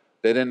Bible,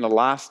 that in the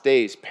last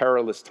days,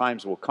 perilous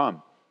times will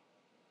come.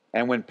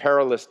 And when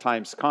perilous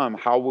times come,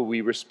 how will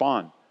we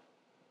respond?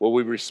 Will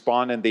we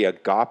respond in the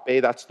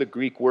agape? That's the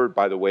Greek word,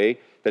 by the way,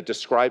 that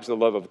describes the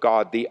love of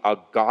God, the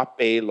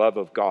agape love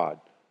of God.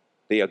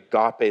 The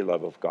agape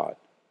love of God.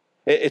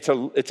 It's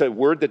a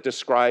word that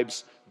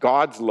describes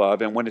God's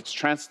love, and when it's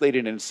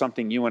translated into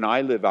something you and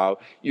I live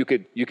out, you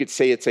could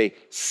say it's a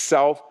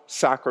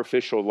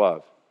self-sacrificial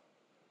love,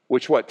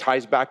 which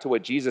ties back to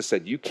what Jesus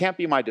said. You can't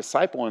be my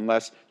disciple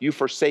unless you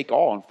forsake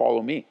all and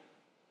follow me.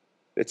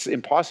 It's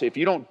impossible. If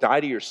you don't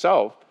die to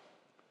yourself,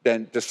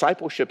 then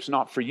discipleship's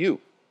not for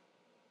you.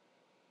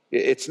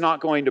 It's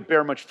not going to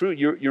bear much fruit.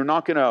 You're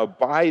not going to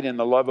abide in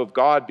the love of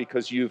God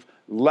because you've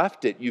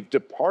left it. You've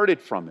departed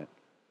from it.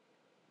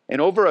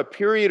 And over a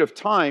period of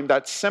time,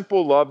 that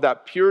simple love,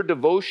 that pure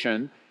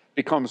devotion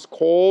becomes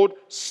cold,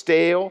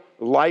 stale,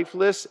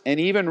 lifeless, and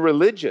even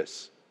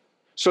religious.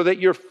 So that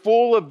you're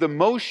full of the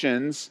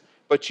motions,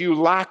 but you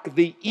lack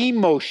the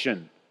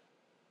emotion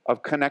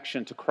of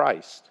connection to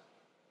Christ.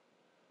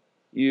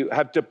 You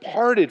have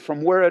departed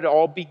from where it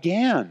all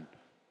began.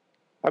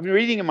 I've been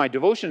reading in my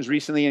devotions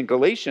recently in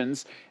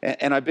Galatians,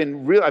 and I'm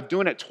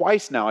doing it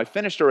twice now. I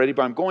finished already,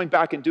 but I'm going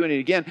back and doing it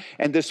again.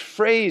 And this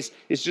phrase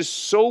is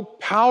just so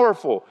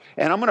powerful.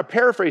 And I'm going to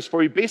paraphrase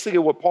for you. Basically,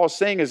 what Paul's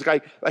saying is,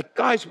 like,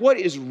 guys, what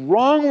is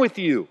wrong with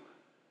you?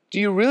 Do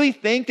you really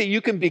think that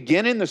you can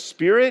begin in the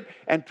Spirit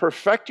and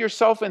perfect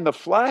yourself in the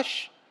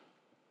flesh?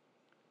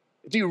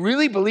 Do you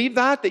really believe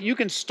that you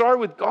can start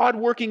with God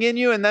working in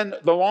you, and then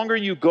the longer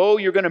you go,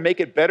 you're going to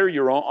make it better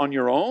on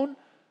your own?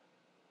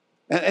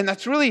 And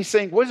that's really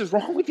saying, what is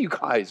wrong with you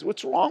guys?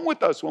 What's wrong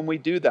with us when we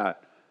do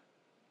that?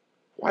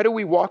 Why do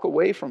we walk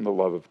away from the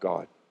love of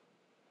God?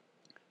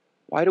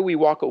 Why do we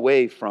walk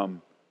away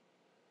from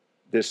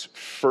this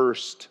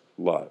first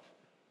love?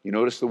 You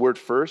notice the word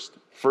first?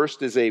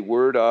 First is a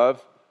word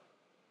of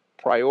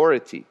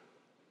priority.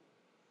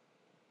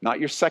 Not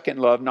your second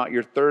love, not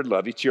your third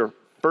love. It's your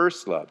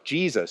first love.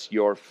 Jesus,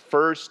 your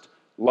first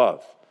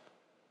love.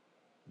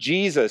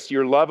 Jesus,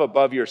 your love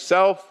above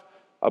yourself,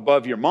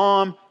 above your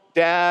mom,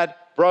 dad,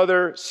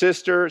 brother,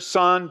 sister,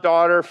 son,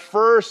 daughter,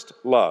 first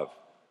love.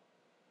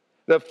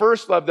 The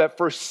first love that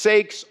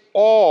forsakes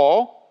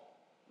all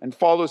and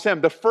follows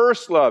him. The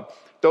first love,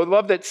 the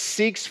love that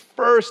seeks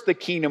first the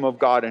kingdom of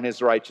God and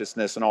his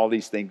righteousness and all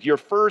these things. Your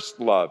first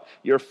love,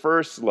 your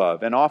first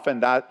love. And often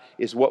that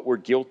is what we're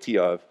guilty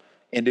of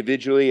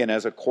individually and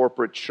as a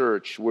corporate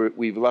church.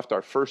 We've left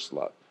our first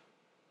love.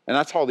 And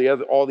that's all the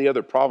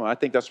other problem. I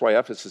think that's why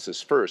Ephesus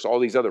is first. All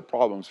these other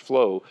problems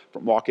flow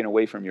from walking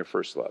away from your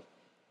first love.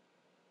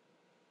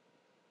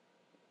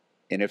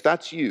 And if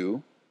that's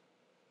you,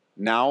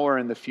 now or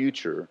in the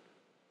future,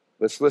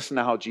 let's listen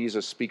to how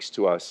Jesus speaks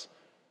to us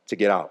to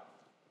get out,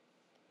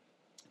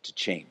 to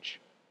change.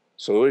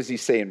 So what does he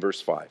say in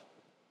verse 5?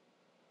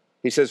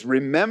 He says,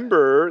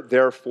 remember,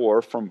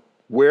 therefore, from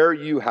where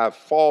you have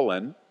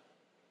fallen,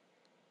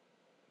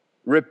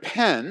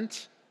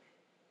 repent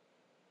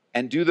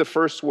and do the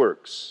first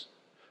works,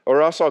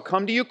 or else I'll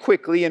come to you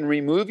quickly and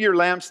remove your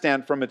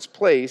lampstand from its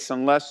place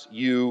unless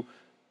you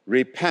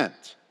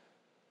repent.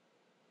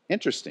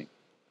 Interesting.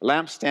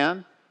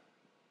 Lampstand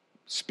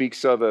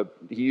speaks of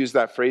he used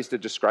that phrase to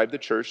describe the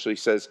church. So he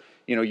says,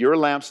 you're a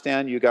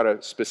lampstand, you got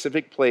a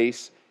specific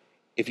place.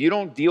 If you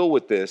don't deal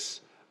with this,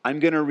 I'm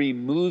going to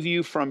remove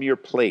you from your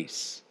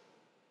place.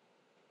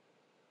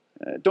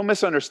 Don't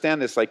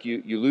misunderstand this like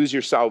you lose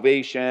your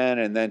salvation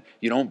and then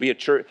you don't be a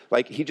church.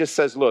 Like he just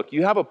says, look,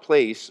 you have a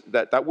place,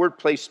 that word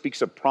place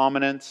speaks of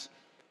prominence.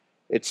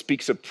 It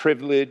speaks of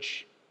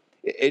privilege.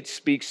 It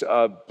speaks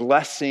of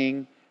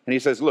blessing. And he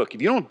says, look,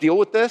 if you don't deal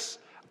with this,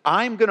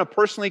 I'm going to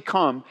personally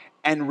come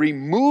and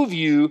remove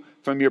you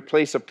from your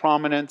place of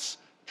prominence,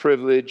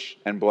 privilege,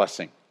 and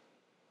blessing.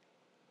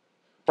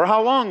 For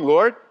how long,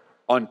 Lord?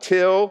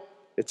 Until,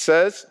 it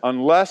says,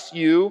 unless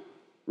you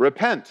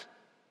repent.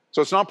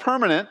 So it's not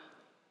permanent,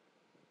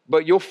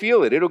 but you'll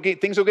feel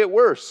it. Things will get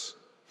worse,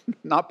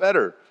 not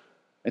better,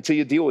 until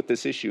you deal with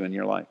this issue in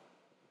your life.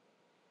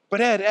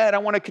 But Ed, I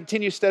want to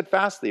continue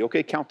steadfastly.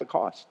 Okay, count the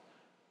cost.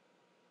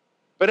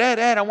 But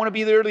Ed, I want to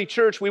be the early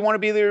church. We want to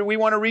be there. We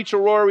want to reach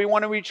Aurora. We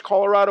want to reach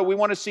Colorado. We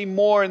want to see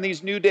more in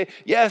these new days.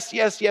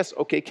 Yes.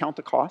 Okay, count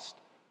the cost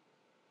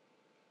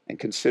and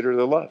consider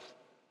the love.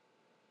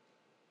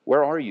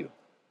 Where are you?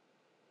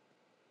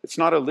 It's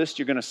not a list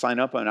you're going to sign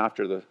up on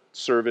after the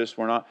service.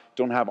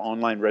 Don't have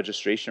online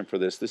registration for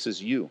this. This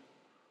is you.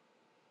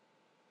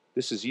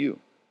 This is you.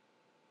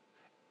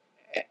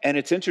 And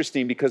it's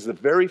interesting because the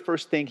very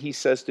first thing he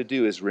says to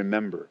do is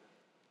remember.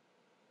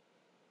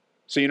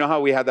 So you know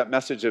how we had that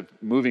message of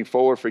moving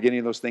forward,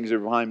 forgetting those things that are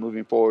behind,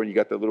 moving forward, you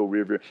got the little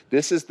rear view.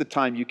 This is the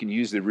time you can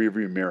use the rear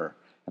view mirror,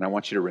 and I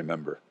want you to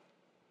remember.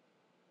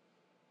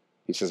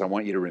 He says, I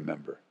want you to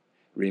remember.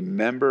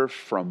 Remember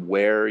from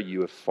where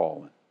you have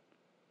fallen.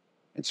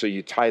 And so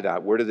you tie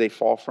that. Where did they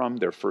fall from?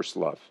 Their first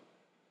love.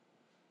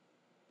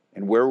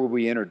 And where were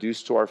we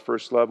introduced to our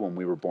first love? When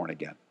we were born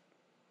again.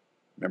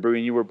 Remember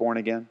when you were born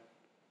again?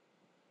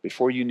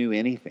 Before you knew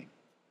anything.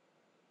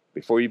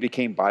 Before you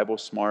became Bible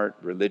smart,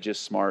 religious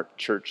smart,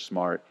 church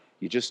smart,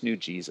 you just knew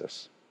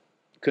Jesus.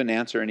 Couldn't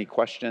answer any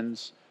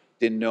questions.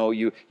 Didn't know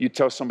you. You'd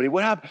tell somebody,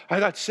 what happened?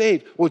 I got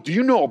saved. Well, do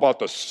you know about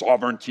the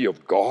sovereignty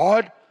of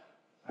God?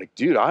 Like,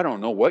 dude, I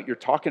don't know what you're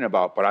talking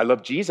about, but I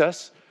love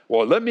Jesus.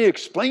 Well, let me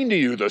explain to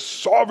you the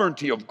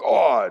sovereignty of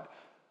God.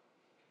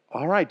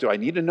 All right, do I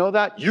need to know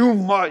that? You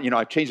must,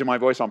 I'm changing my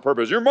voice on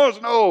purpose. You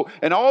must know.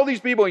 And all these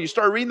people, you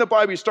start reading the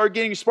Bible, you start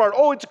getting smart.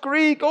 Oh, it's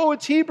Greek. Oh,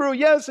 it's Hebrew.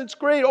 Yes, it's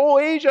great. Oh,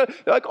 Asia.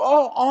 Like,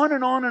 oh, on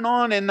and on and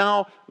on. And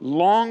now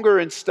longer,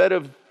 instead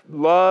of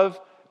love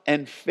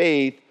and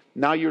faith,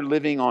 now you're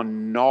living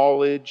on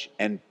knowledge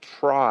and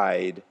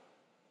pride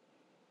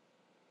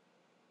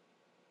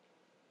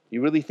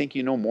You really think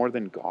you know more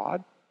than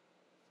God?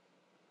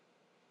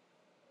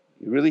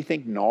 You really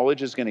think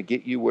knowledge is going to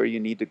get you where you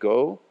need to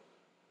go?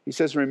 He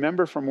says,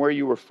 remember from where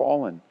you were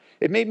fallen.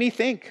 It made me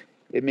think.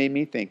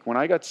 When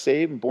I got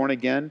saved and born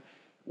again,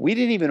 we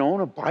didn't even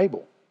own a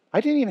Bible.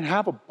 I didn't even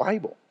have a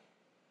Bible.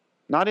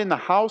 Not in the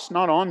house,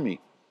 not on me.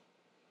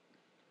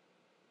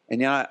 And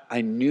yet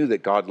I knew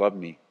that God loved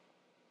me.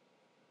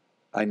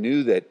 I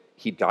knew that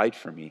He died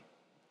for me.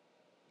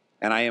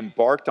 And I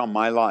embarked on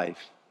my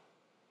life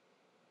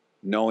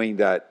knowing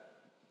that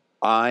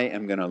I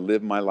am going to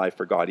live my life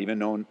for God, even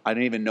though I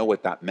didn't even know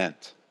what that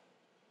meant.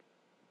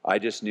 I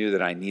just knew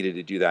that I needed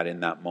to do that in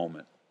that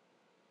moment.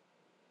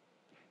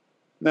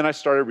 And then I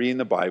started reading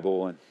the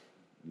Bible, and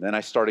then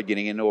I started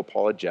getting into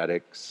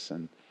apologetics,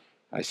 and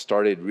I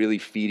started really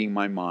feeding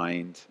my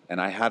mind, and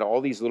I had all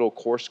these little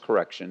course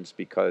corrections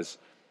because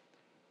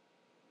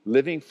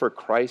living for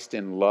Christ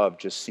in love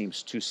just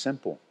seems too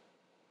simple.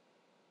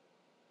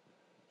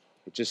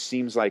 It just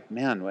seems like,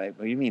 man, what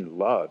do you mean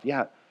love?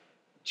 Yeah,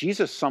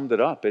 Jesus summed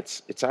it up.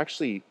 It's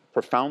actually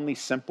profoundly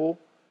simple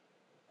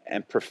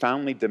and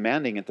profoundly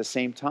demanding at the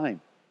same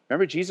time.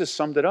 Remember, Jesus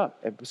summed it up.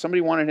 If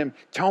somebody wanted him,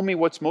 tell me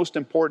what's most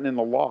important in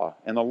the law.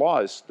 And the law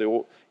is,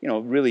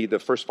 really the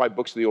first 5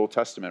 books of the Old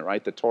Testament,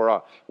 right? The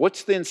Torah.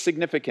 What's the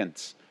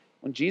insignificance?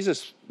 When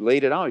Jesus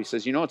laid it out, he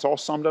says, it's all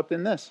summed up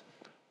in this.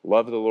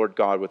 Love the Lord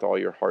God with all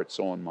your heart,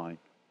 soul, and mind.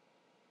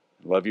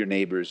 Love your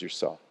neighbor as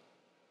yourself.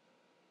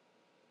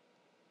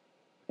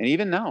 And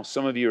even now,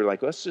 some of you are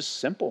like, well, that's just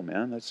simple,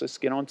 man. Let's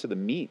just get on to the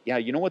meat. Yeah,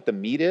 you know what the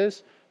meat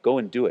is? Go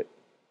and do it.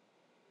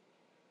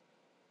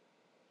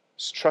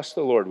 Just trust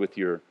the Lord with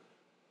your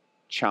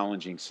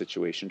challenging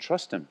situation.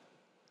 Trust Him.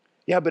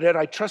 Yeah, but Ed,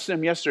 I trusted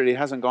Him yesterday. It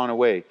hasn't gone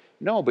away.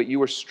 No, but you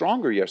were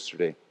stronger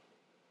yesterday.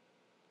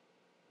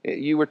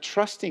 You were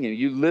trusting Him.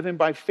 You living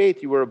by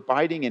faith. You were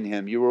abiding in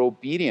Him. You were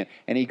obedient.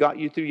 And He got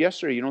you through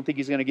yesterday. You don't think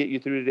He's going to get you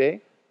through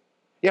today?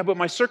 Yeah, but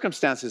my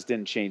circumstances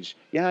didn't change.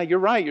 Yeah, you're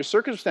right. Your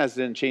circumstances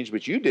didn't change,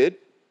 but you did.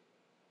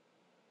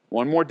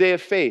 One more day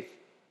of faith.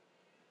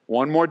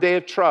 One more day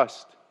of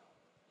trust.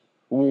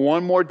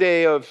 One more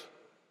day of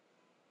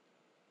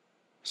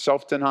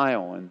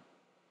self-denial and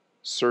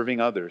serving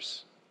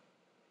others.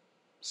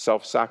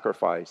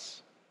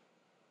 Self-sacrifice.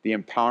 The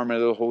empowerment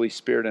of the Holy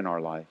Spirit in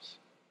our lives.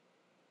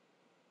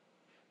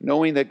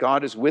 Knowing that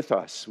God is with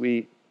us,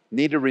 we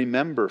need to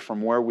remember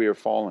from where we are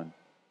fallen.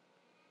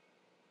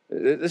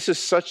 This is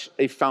such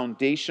a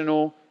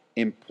foundational,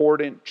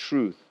 important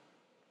truth.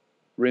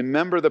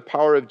 Remember the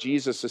power of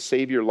Jesus to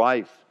save your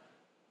life.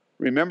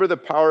 Remember the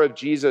power of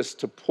Jesus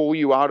to pull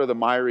you out of the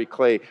miry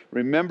clay.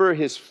 Remember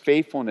His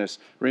faithfulness.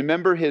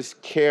 Remember His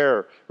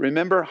care.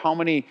 Remember how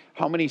many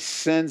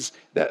sins,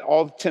 that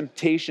all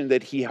temptation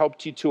that He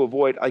helped you to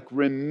avoid.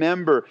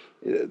 Remember,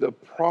 the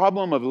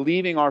problem of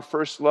leaving our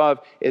first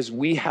love is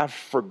we have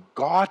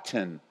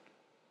forgotten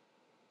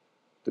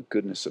the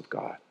goodness of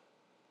God.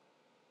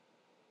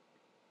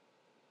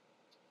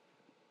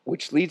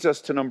 Which leads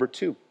us to number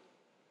 2.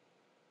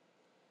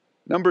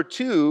 Number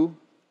 2,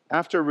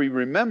 after we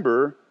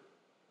remember,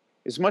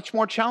 is much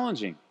more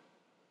challenging.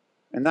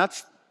 And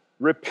that's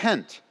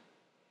repent.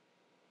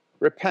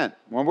 Repent.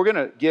 When we're going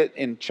to get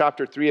in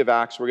chapter 3 of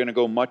Acts, we're going to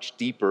go much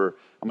deeper.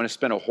 I'm going to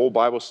spend a whole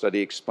Bible study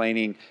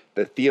explaining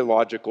the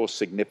theological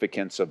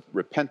significance of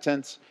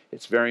repentance.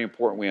 It's very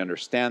important we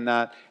understand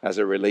that as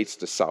it relates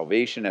to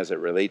salvation, as it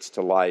relates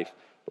to life.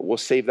 But we'll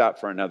save that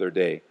for another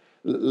day.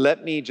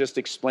 Let me just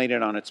explain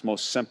it on its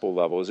most simple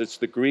levels. It's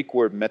the Greek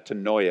word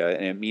metanoia,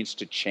 and it means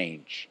to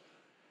change.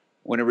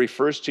 When it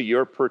refers to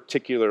your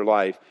particular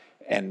life,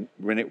 and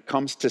when it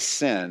comes to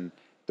sin,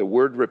 the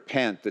word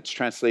repent, that's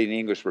translated in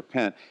English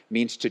repent,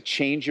 means to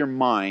change your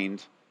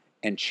mind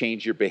and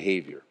change your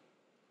behavior.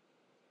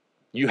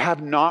 You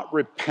have not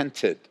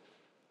repented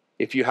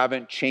if you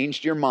haven't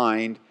changed your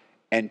mind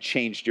and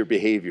changed your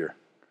behavior.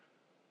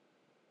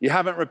 You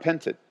haven't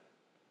repented.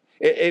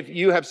 If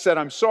you have said,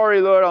 I'm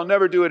sorry, Lord, I'll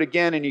never do it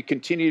again, and you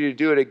continue to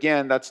do it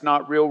again, that's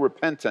not real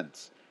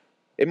repentance.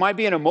 It might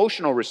be an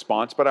emotional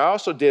response, but I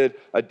also did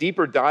a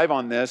deeper dive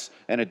on this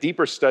and a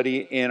deeper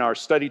study in our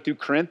study through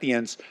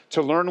Corinthians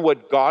to learn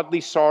what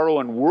godly sorrow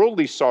and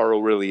worldly sorrow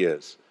really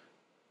is.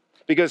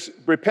 Because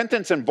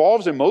repentance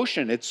involves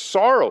emotion. It's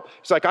sorrow.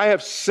 It's like I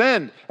have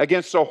sinned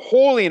against a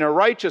holy and a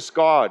righteous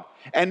God,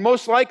 and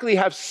most likely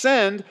have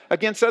sinned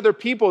against other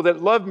people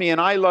that love me and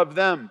I love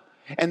them.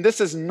 And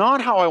this is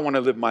not how I want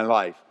to live my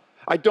life.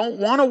 I don't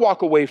want to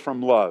walk away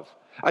from love.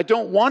 I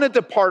don't want to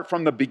depart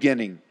from the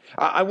beginning.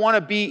 I want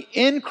to be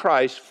in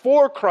Christ,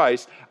 for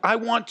Christ. I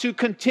want to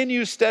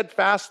continue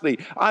steadfastly.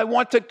 I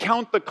want to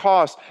count the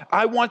cost.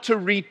 I want to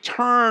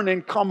return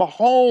and come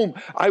home.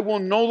 I will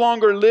no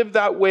longer live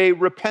that way.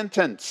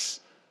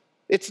 Repentance.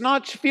 It's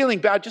not feeling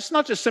bad,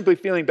 not just simply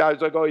feeling bad.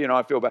 It's like,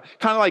 I feel bad.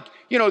 Kind of like,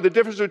 the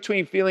difference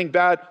between feeling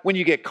bad when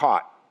you get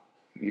caught.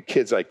 Your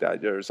kids like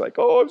that. They're just like,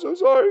 I'm so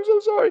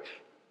sorry.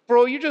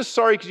 Bro, you're just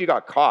sorry because you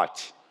got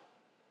caught.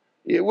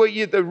 The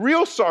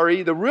real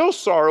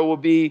sorrow will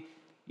be,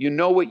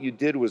 what you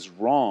did was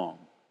wrong,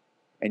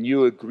 and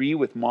you agree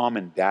with mom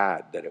and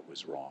dad that it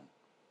was wrong.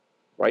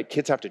 right?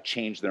 Kids have to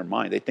change their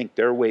mind. They think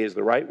their way is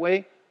the right way.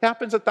 It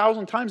happens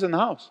 1,000 times in the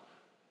house.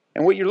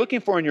 And what you're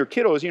looking for in your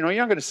kiddos, you're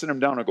not going to sit them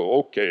down and go,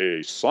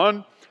 okay,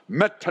 son,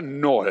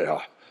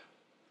 metanoia.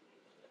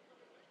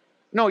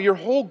 No, your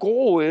whole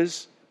goal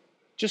is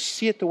just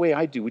see it the way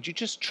I do. Would you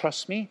just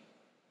trust me?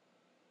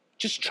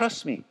 Just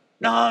trust me.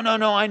 No,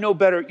 I know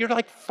better. You're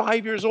like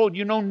 5 years old.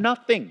 You know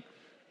nothing.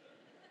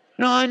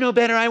 No, I know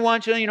better. I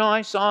want you.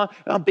 I saw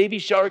Baby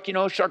Shark.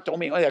 Shark told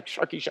me, oh, yeah,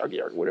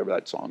 Sharky, whatever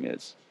that song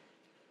is.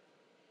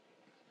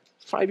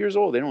 5 years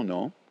old. They don't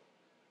know.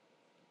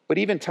 But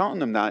even telling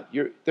them that,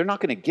 they're not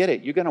going to get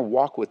it. You're going to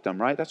walk with them,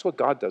 right? That's what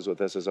God does with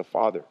us as a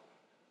father.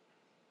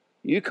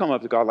 You come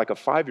up to God like a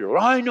 5-year-old.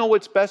 I know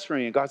what's best for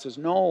you. And God says,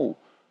 no,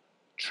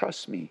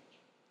 trust me.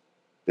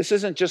 This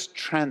isn't just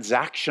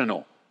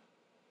transactional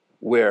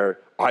where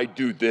I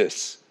do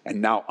this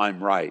and now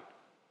I'm right.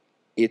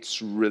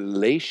 It's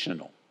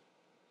relational.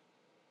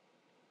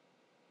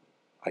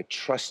 I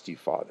trust you,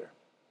 Father.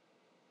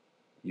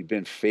 You've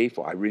been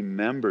faithful. I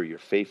remember your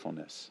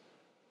faithfulness.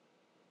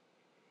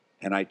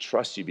 And I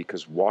trust you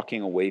because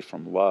walking away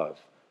from love,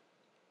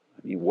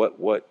 I mean,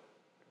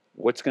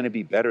 what's going to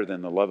be better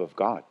than the love of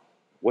God?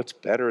 What's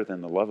better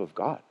than the love of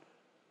God?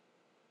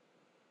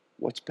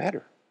 What's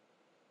better?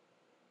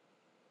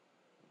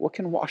 What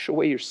can wash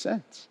away your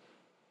sins?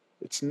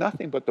 It's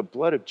nothing but the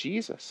blood of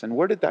Jesus. And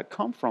where did that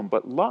come from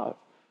but love?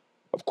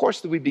 Of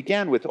course, we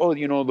began with,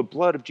 the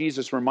blood of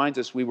Jesus reminds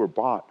us we were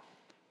bought.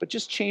 But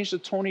just change the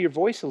tone of your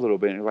voice a little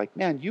bit. And you're like,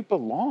 man, you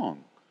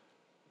belong.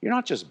 You're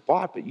not just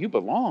bought, but you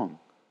belong.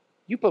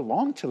 You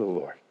belong to the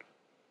Lord.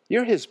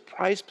 You're his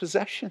prized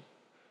possession.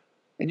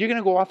 And you're going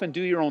to go off and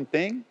do your own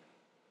thing?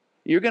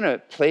 You're going to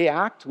play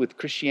act with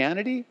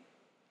Christianity?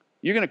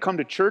 You're going to come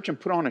to church and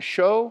put on a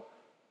show?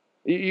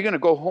 You're going to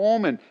go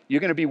home and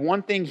you're going to be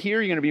one thing here,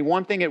 you're going to be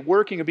one thing at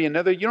work, you're going to be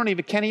another. You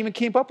can't even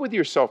keep up with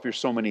yourself. You're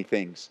so many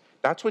things.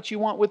 That's what you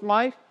want with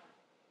life?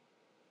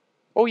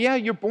 Oh yeah,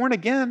 you're born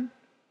again.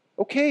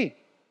 Okay.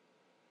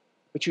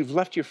 But you've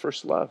left your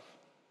first love.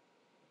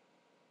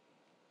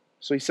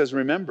 So he says,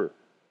 remember,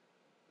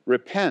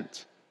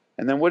 repent.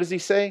 And then what does he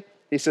say?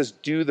 He says,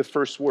 do the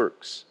first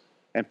works.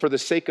 And for the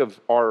sake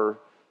of our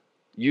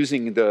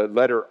using the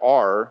letter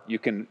R, you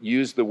can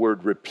use the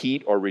word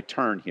repeat or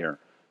return here.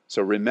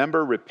 So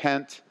remember,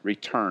 repent,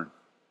 return.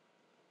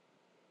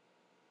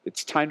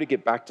 It's time to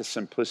get back to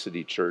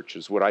simplicity, church,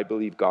 is what I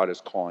believe God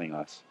is calling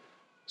us.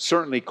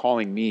 Certainly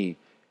calling me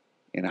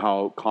in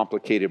how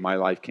complicated my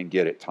life can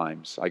get at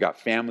times. I got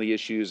family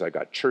issues, I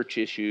got church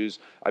issues,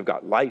 I've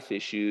got life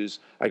issues,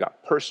 I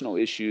got personal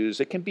issues.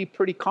 It can be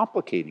pretty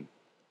complicating.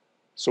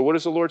 So what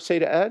does the Lord say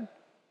to Ed?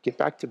 Get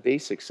back to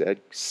basics,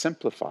 Ed.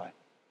 Simplify.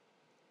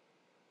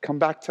 Come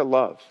back to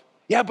love.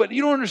 Yeah, but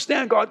you don't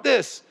understand, God,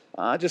 this.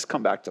 Just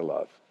come back to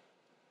love.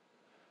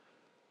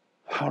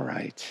 All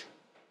right.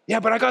 Yeah,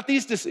 but I got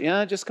these.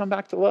 Just come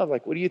back to love.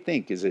 Like, what do you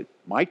think? Is it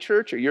my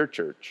church or your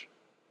church?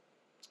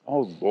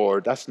 Oh,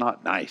 Lord, that's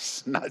not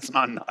nice. That's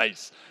not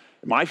nice.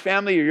 My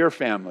family or your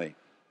family?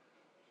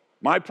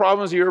 My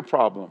problems or your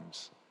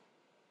problems?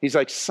 He's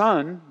like,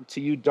 son,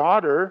 to you,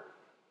 daughter,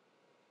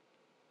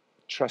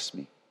 trust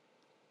me.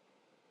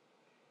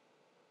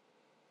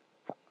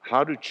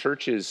 How do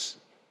churches,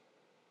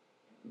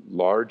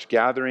 large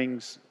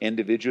gatherings,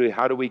 individually,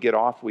 how do we get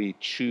off? We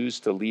choose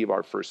to leave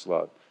our first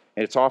love.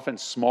 And it's often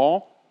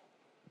small,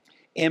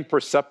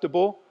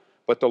 imperceptible,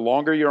 but the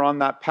longer you're on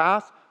that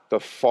path, the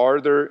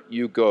farther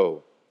you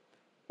go.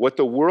 What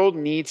the world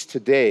needs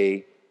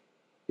today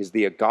is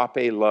the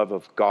agape love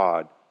of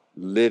God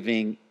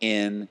living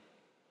in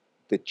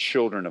the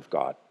children of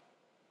God.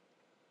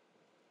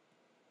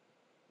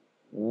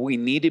 We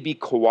need to be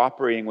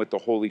cooperating with the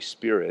Holy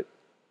Spirit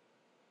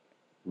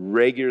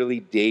regularly,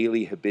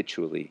 daily,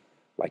 habitually,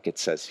 like it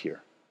says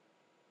here.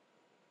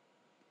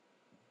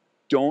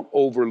 Don't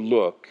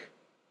overlook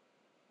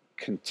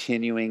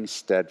continuing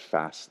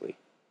steadfastly.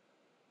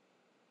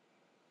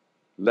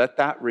 Let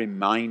that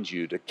remind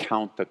you to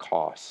count the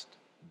cost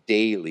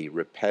daily,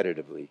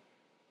 repetitively,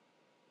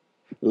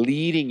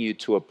 leading you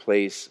to a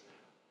place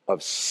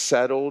of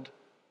settled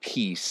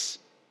peace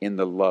in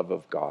the love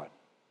of God.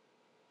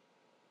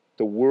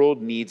 The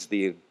world needs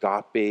the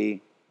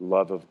agape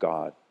love of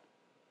God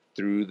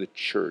through the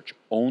church.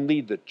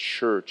 Only the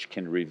church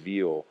can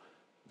reveal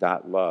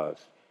that love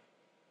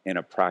in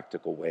a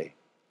practical way.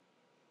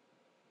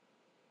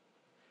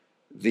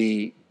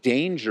 The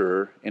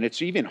danger, and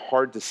it's even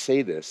hard to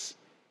say this,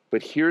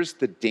 but here's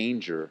the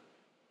danger.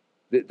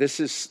 This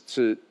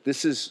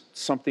is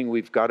something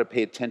we've got to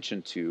pay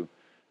attention to.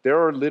 There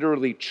are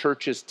literally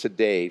churches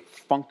today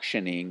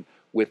functioning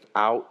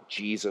without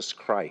Jesus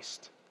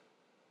Christ.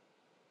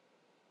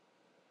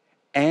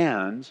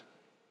 And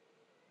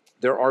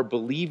there are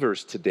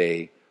believers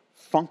today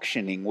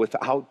functioning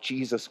without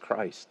Jesus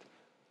Christ.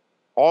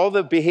 All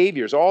the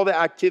behaviors, all the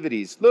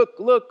activities.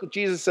 Look,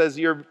 Jesus says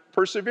you're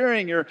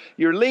persevering,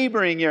 you're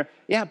laboring,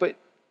 but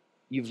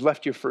you've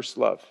left your first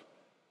love.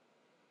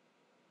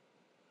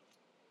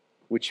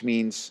 Which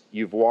means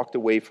you've walked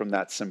away from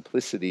that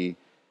simplicity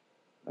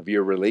of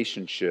your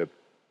relationship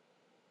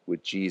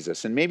with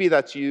Jesus. And maybe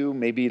that's you,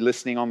 maybe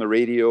listening on the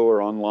radio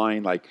or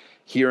online, like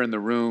here in the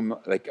room,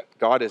 like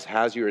God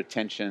has your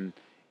attention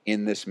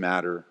in this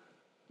matter.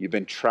 You've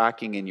been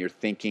tracking and you're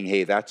thinking,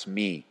 hey, that's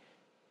me.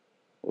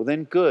 Well,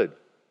 then good.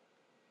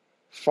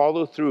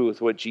 Follow through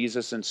with what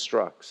Jesus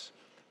instructs.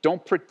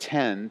 Don't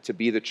pretend to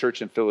be the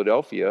church in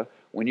Philadelphia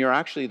when you're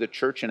actually the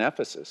church in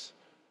Ephesus.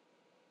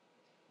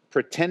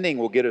 Pretending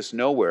will get us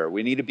nowhere.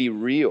 We need to be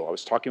real. I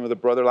was talking with a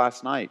brother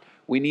last night.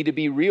 We need to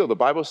be real. The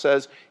Bible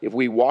says if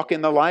we walk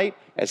in the light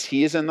as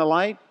he is in the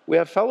light, we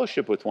have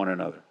fellowship with one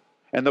another.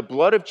 And the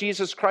blood of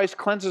Jesus Christ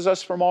cleanses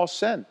us from all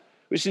sin.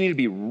 We just need to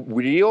be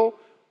real,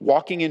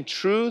 walking in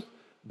truth,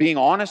 being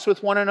honest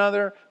with one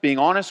another, being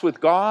honest with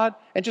God,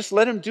 and just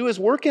let him do his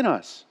work in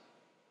us.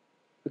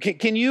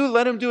 Can you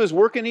let him do his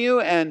work in you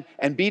and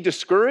be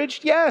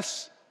discouraged?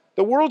 Yes.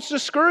 The world's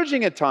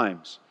discouraging at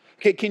times.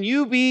 Can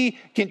you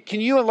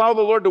allow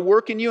the Lord to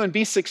work in you and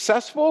be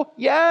successful?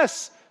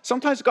 Yes.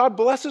 Sometimes God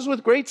blesses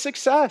with great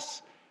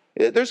success.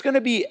 There's going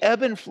to be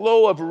ebb and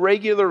flow of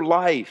regular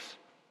life.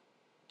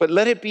 But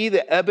let it be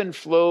the ebb and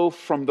flow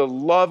from the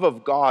love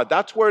of God.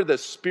 That's where the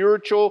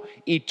spiritual,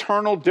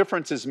 eternal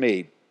difference is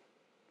made.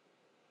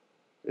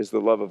 Is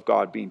the love of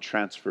God being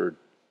transferred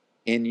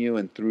in you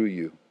and through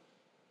you.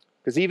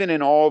 Because even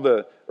in all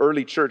the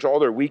early church, all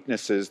their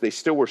weaknesses, they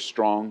still were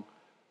strong.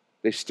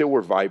 They still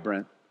were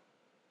vibrant.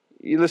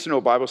 You listen to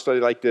a Bible study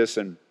like this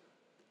and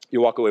you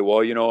walk away, well,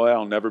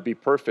 I'll never be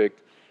perfect.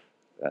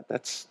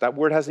 That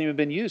word hasn't even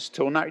been used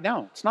till right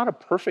now. It's not a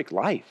perfect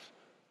life.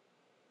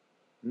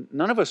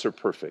 None of us are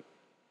perfect.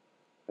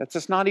 That's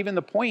just not even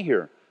the point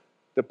here.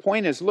 The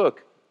point is,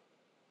 look,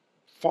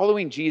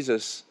 following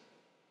Jesus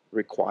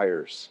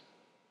requires.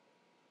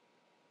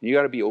 You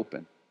got to be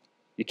open.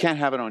 You can't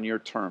have it on your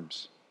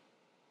terms.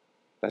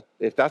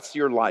 If that's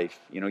your life,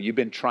 you've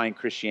been trying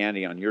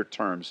Christianity on your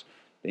terms,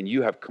 then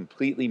you have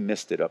completely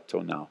missed it up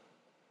till now.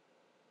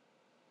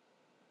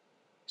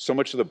 So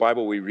much of the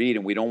Bible we read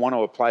and we don't want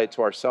to apply it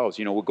to ourselves.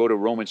 We'll go to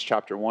Romans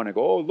chapter 1 and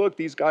go, oh, look,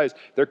 these guys,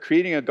 they're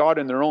creating a God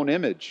in their own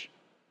image.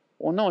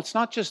 Well, no, it's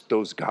not just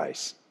those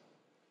guys.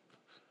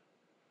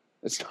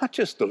 It's not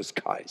just those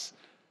guys.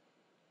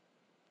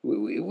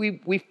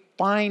 We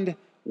find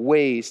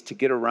ways to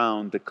get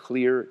around the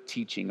clear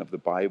teaching of the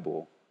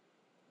Bible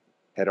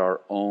at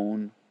our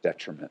own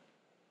detriment.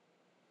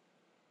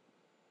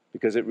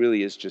 Because it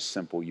really is just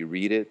simple. You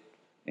read it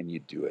and you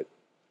do it.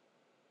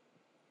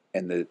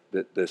 And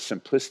the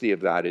simplicity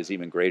of that is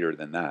even greater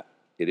than that.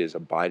 It is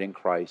abide in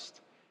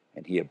Christ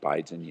and he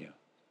abides in you.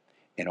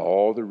 And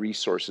all the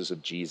resources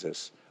of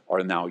Jesus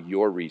are now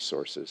your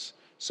resources.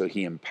 So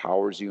he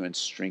empowers you and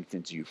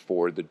strengthens you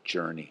for the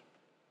journey.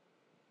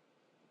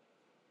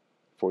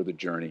 For the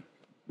journey.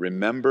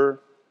 Remember,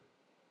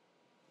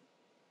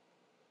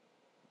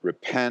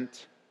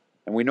 repent.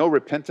 And we know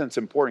repentance is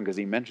important because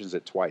he mentions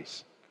it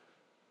twice.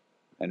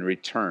 And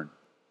return.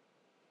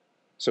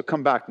 So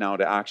come back now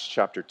to Acts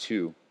chapter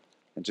 2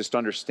 and just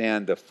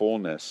understand the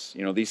fullness.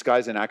 These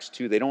guys in Acts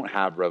 2, they don't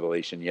have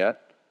revelation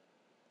yet.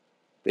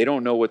 They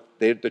don't know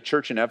the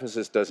church in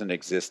Ephesus doesn't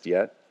exist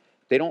yet.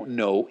 They don't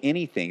know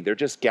anything. They're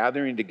just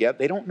gathering together.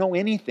 They don't know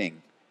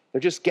anything. They're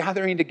just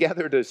gathering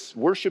together to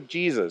worship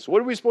Jesus.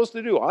 What are we supposed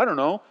to do? I don't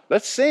know.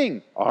 Let's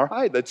sing. All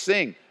right, let's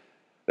sing.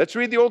 Let's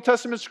read the Old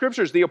Testament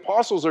scriptures. The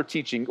apostles are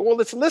teaching. Well,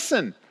 let's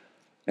listen.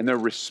 And they're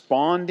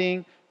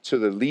responding to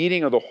the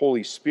leading of the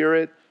Holy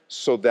Spirit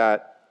so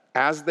that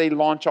as they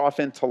launch off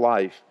into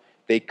life,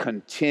 they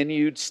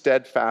continued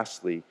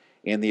steadfastly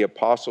in the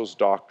apostles'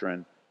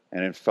 doctrine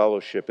and in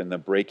fellowship, in the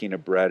breaking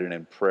of bread and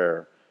in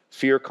prayer.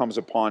 Fear comes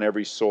upon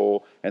every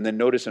soul. And then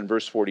notice in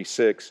verse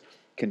 46,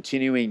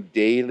 continuing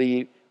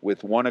daily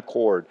with one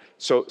accord.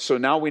 So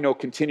now we know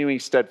continuing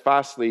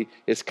steadfastly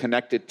is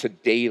connected to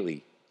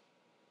daily.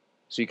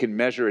 So you can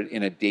measure it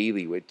in a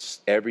daily,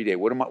 it's every day.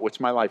 What's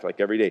my life like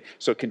every day?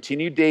 So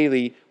continue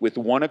daily with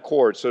one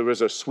accord. So there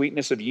was a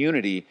sweetness of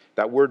unity.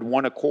 That word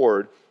one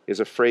accord is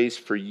a phrase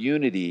for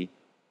unity.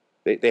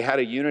 They had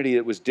a unity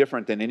that was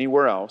different than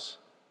anywhere else.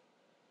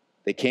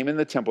 They came in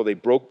the temple. They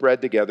broke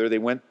bread together. They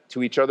went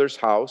to each other's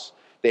house.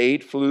 They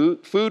ate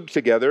food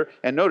together.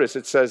 And notice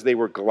it says they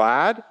were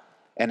glad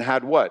and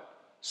had what?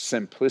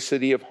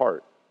 Simplicity of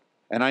heart.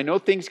 And I know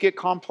things get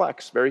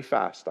complex very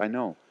fast. I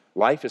know.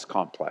 Life is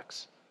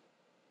complex.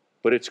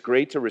 But it's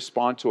great to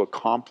respond to a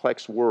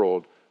complex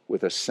world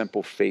with a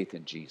simple faith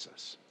in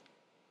Jesus.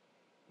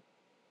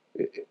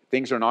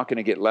 Things are not going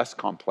to get less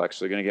complex.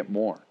 They're going to get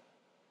more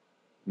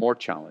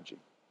challenging,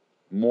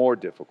 more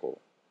difficult.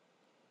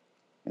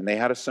 And they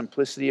had a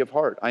simplicity of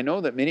heart. I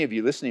know that many of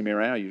you listening to me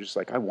right now, you're just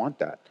like, I want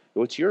that.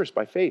 Well, it's yours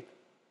by faith.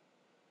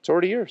 It's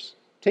already yours.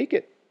 Take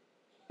it.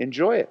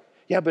 Enjoy it.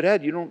 Yeah, but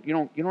Ed, you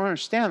don't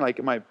understand.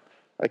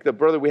 Like the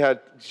brother we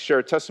had share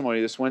a testimony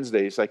this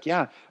Wednesday. He's like,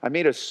 yeah, I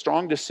made a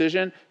strong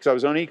decision because I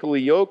was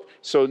unequally yoked.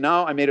 So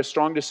now I made a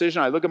strong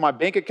decision. I look at my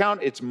bank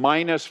account, it's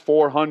minus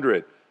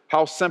 400.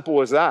 How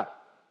simple is that?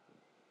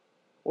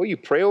 Well, you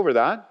pray over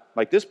that,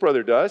 like this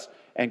brother does,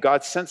 and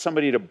God sent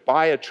somebody to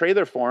buy a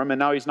trailer for him, and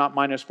now he's not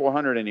minus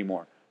 400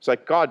 anymore. It's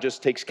like God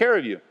just takes care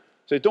of you.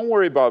 Say, don't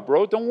worry about it,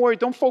 bro. Don't worry.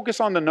 Don't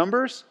focus on the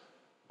numbers.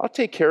 I'll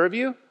take care of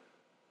you.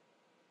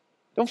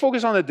 Don't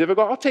focus on the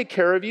difficult. I'll take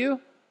care of you.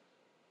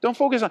 Don't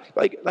focus on,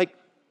 like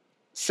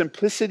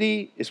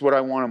simplicity is what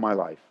I want in my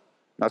life.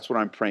 That's what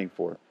I'm praying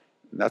for.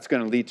 And that's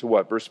going to lead to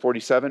what? Verse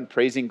 47,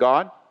 praising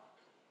God,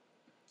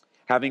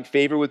 having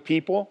favor with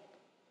people,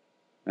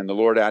 and the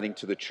Lord adding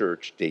to the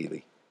church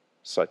daily,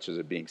 such as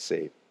it being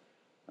saved.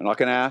 I'm not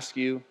going to ask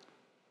you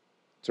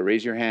to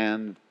raise your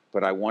hand,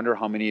 but I wonder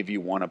how many of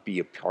you want to be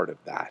a part of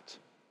that.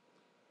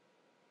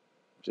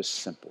 Just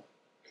simple.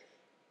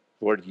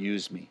 Lord,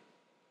 use me.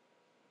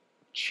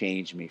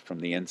 Change me from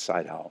the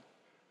inside out.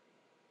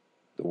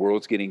 The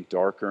world's getting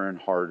darker and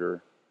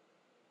harder.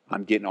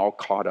 I'm getting all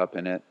caught up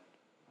in it.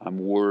 I'm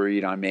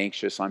worried, I'm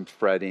anxious, I'm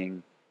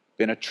fretting,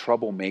 been a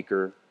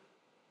troublemaker.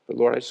 But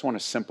Lord, I just want a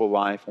simple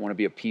life. I want to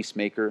be a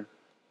peacemaker.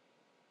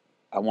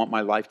 I want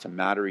my life to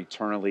matter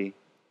eternally.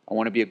 I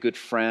want to be a good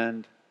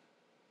friend,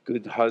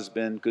 good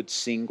husband, good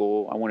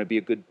single. I want to be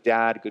a good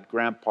dad, good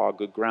grandpa,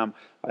 good grandma.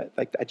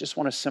 I just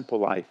want a simple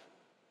life.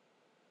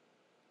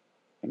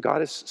 And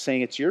God is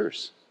saying it's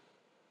yours.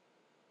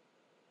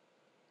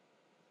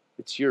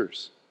 It's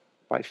yours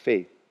by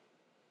faith.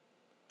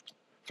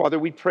 Father,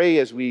 we pray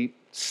as we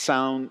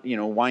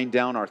wind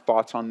down our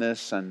thoughts on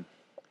this and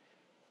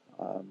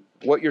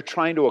what you're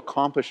trying to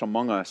accomplish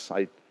among us.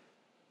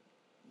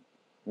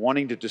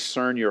 Wanting to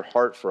discern your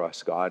heart for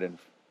us, God, and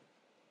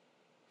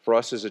for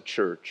us as a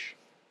church.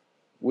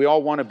 We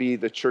all want to be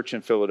the church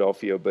in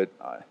Philadelphia, but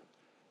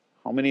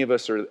how many of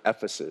us are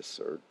Ephesus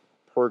or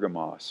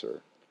Pergamos or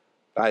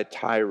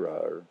Thyatira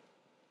or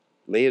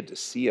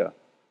Laodicea?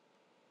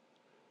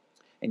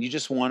 And you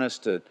just want us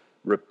to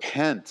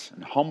repent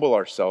and humble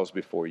ourselves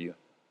before you.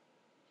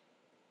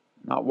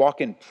 Not walk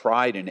in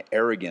pride and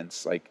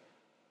arrogance. The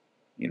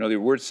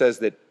word says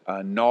that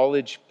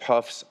knowledge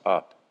puffs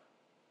up.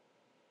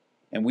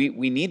 And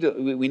we need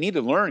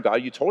to learn,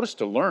 God. You told us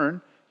to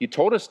learn. You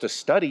told us to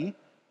study.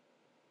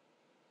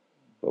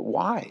 But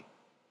why?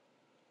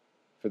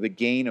 For the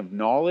gain of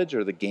knowledge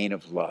or the gain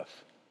of love?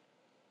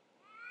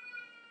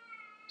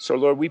 So,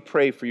 Lord, we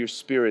pray for your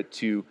Spirit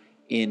to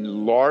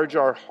enlarge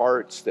our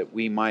hearts that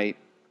we might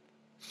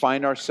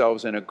find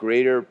ourselves in a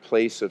greater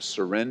place of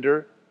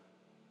surrender,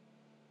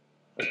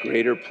 a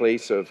greater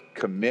place of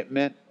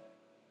commitment,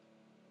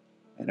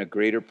 and a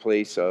greater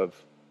place of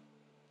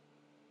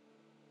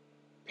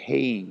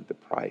paying the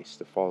price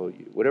to follow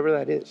you, whatever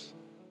that is.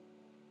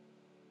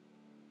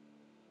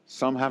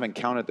 Some haven't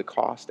counted the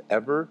cost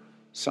ever.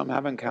 Some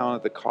haven't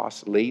counted the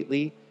cost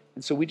lately.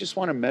 And so we just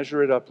want to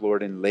measure it up,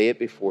 Lord, and lay it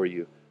before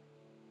you.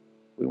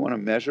 We want to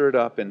measure it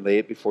up and lay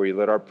it before you.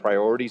 Let our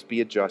priorities be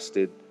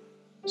adjusted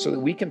so that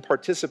we can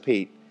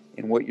participate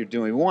in what you're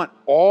doing. We want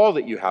all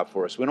that you have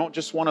for us. We don't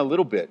just want a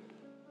little bit.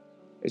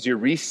 As you're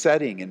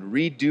resetting and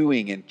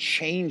redoing and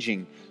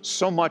changing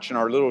so much in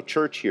our little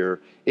church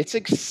here, it's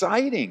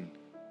exciting,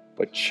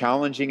 but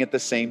challenging at the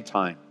same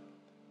time.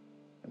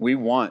 We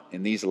want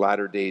in these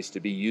latter days to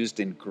be used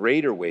in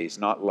greater ways,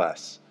 not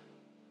less.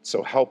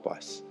 So help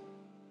us.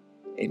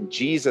 In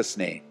Jesus'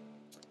 name,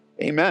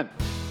 amen.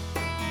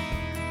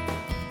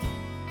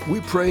 We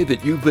pray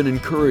that you've been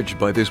encouraged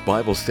by this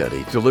Bible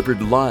study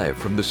delivered live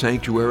from the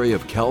sanctuary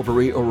of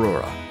Calvary,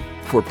 Aurora.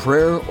 For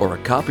prayer or a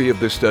copy of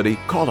this study,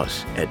 call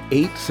us at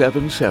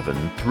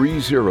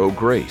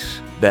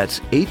 877-30-GRACE. That's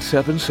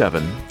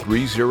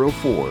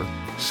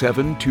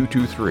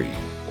 877-304-7223.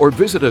 Or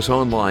visit us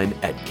online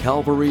at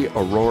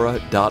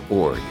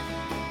calvaryaurora.org.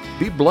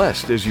 Be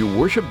blessed as you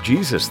worship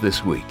Jesus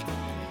this week.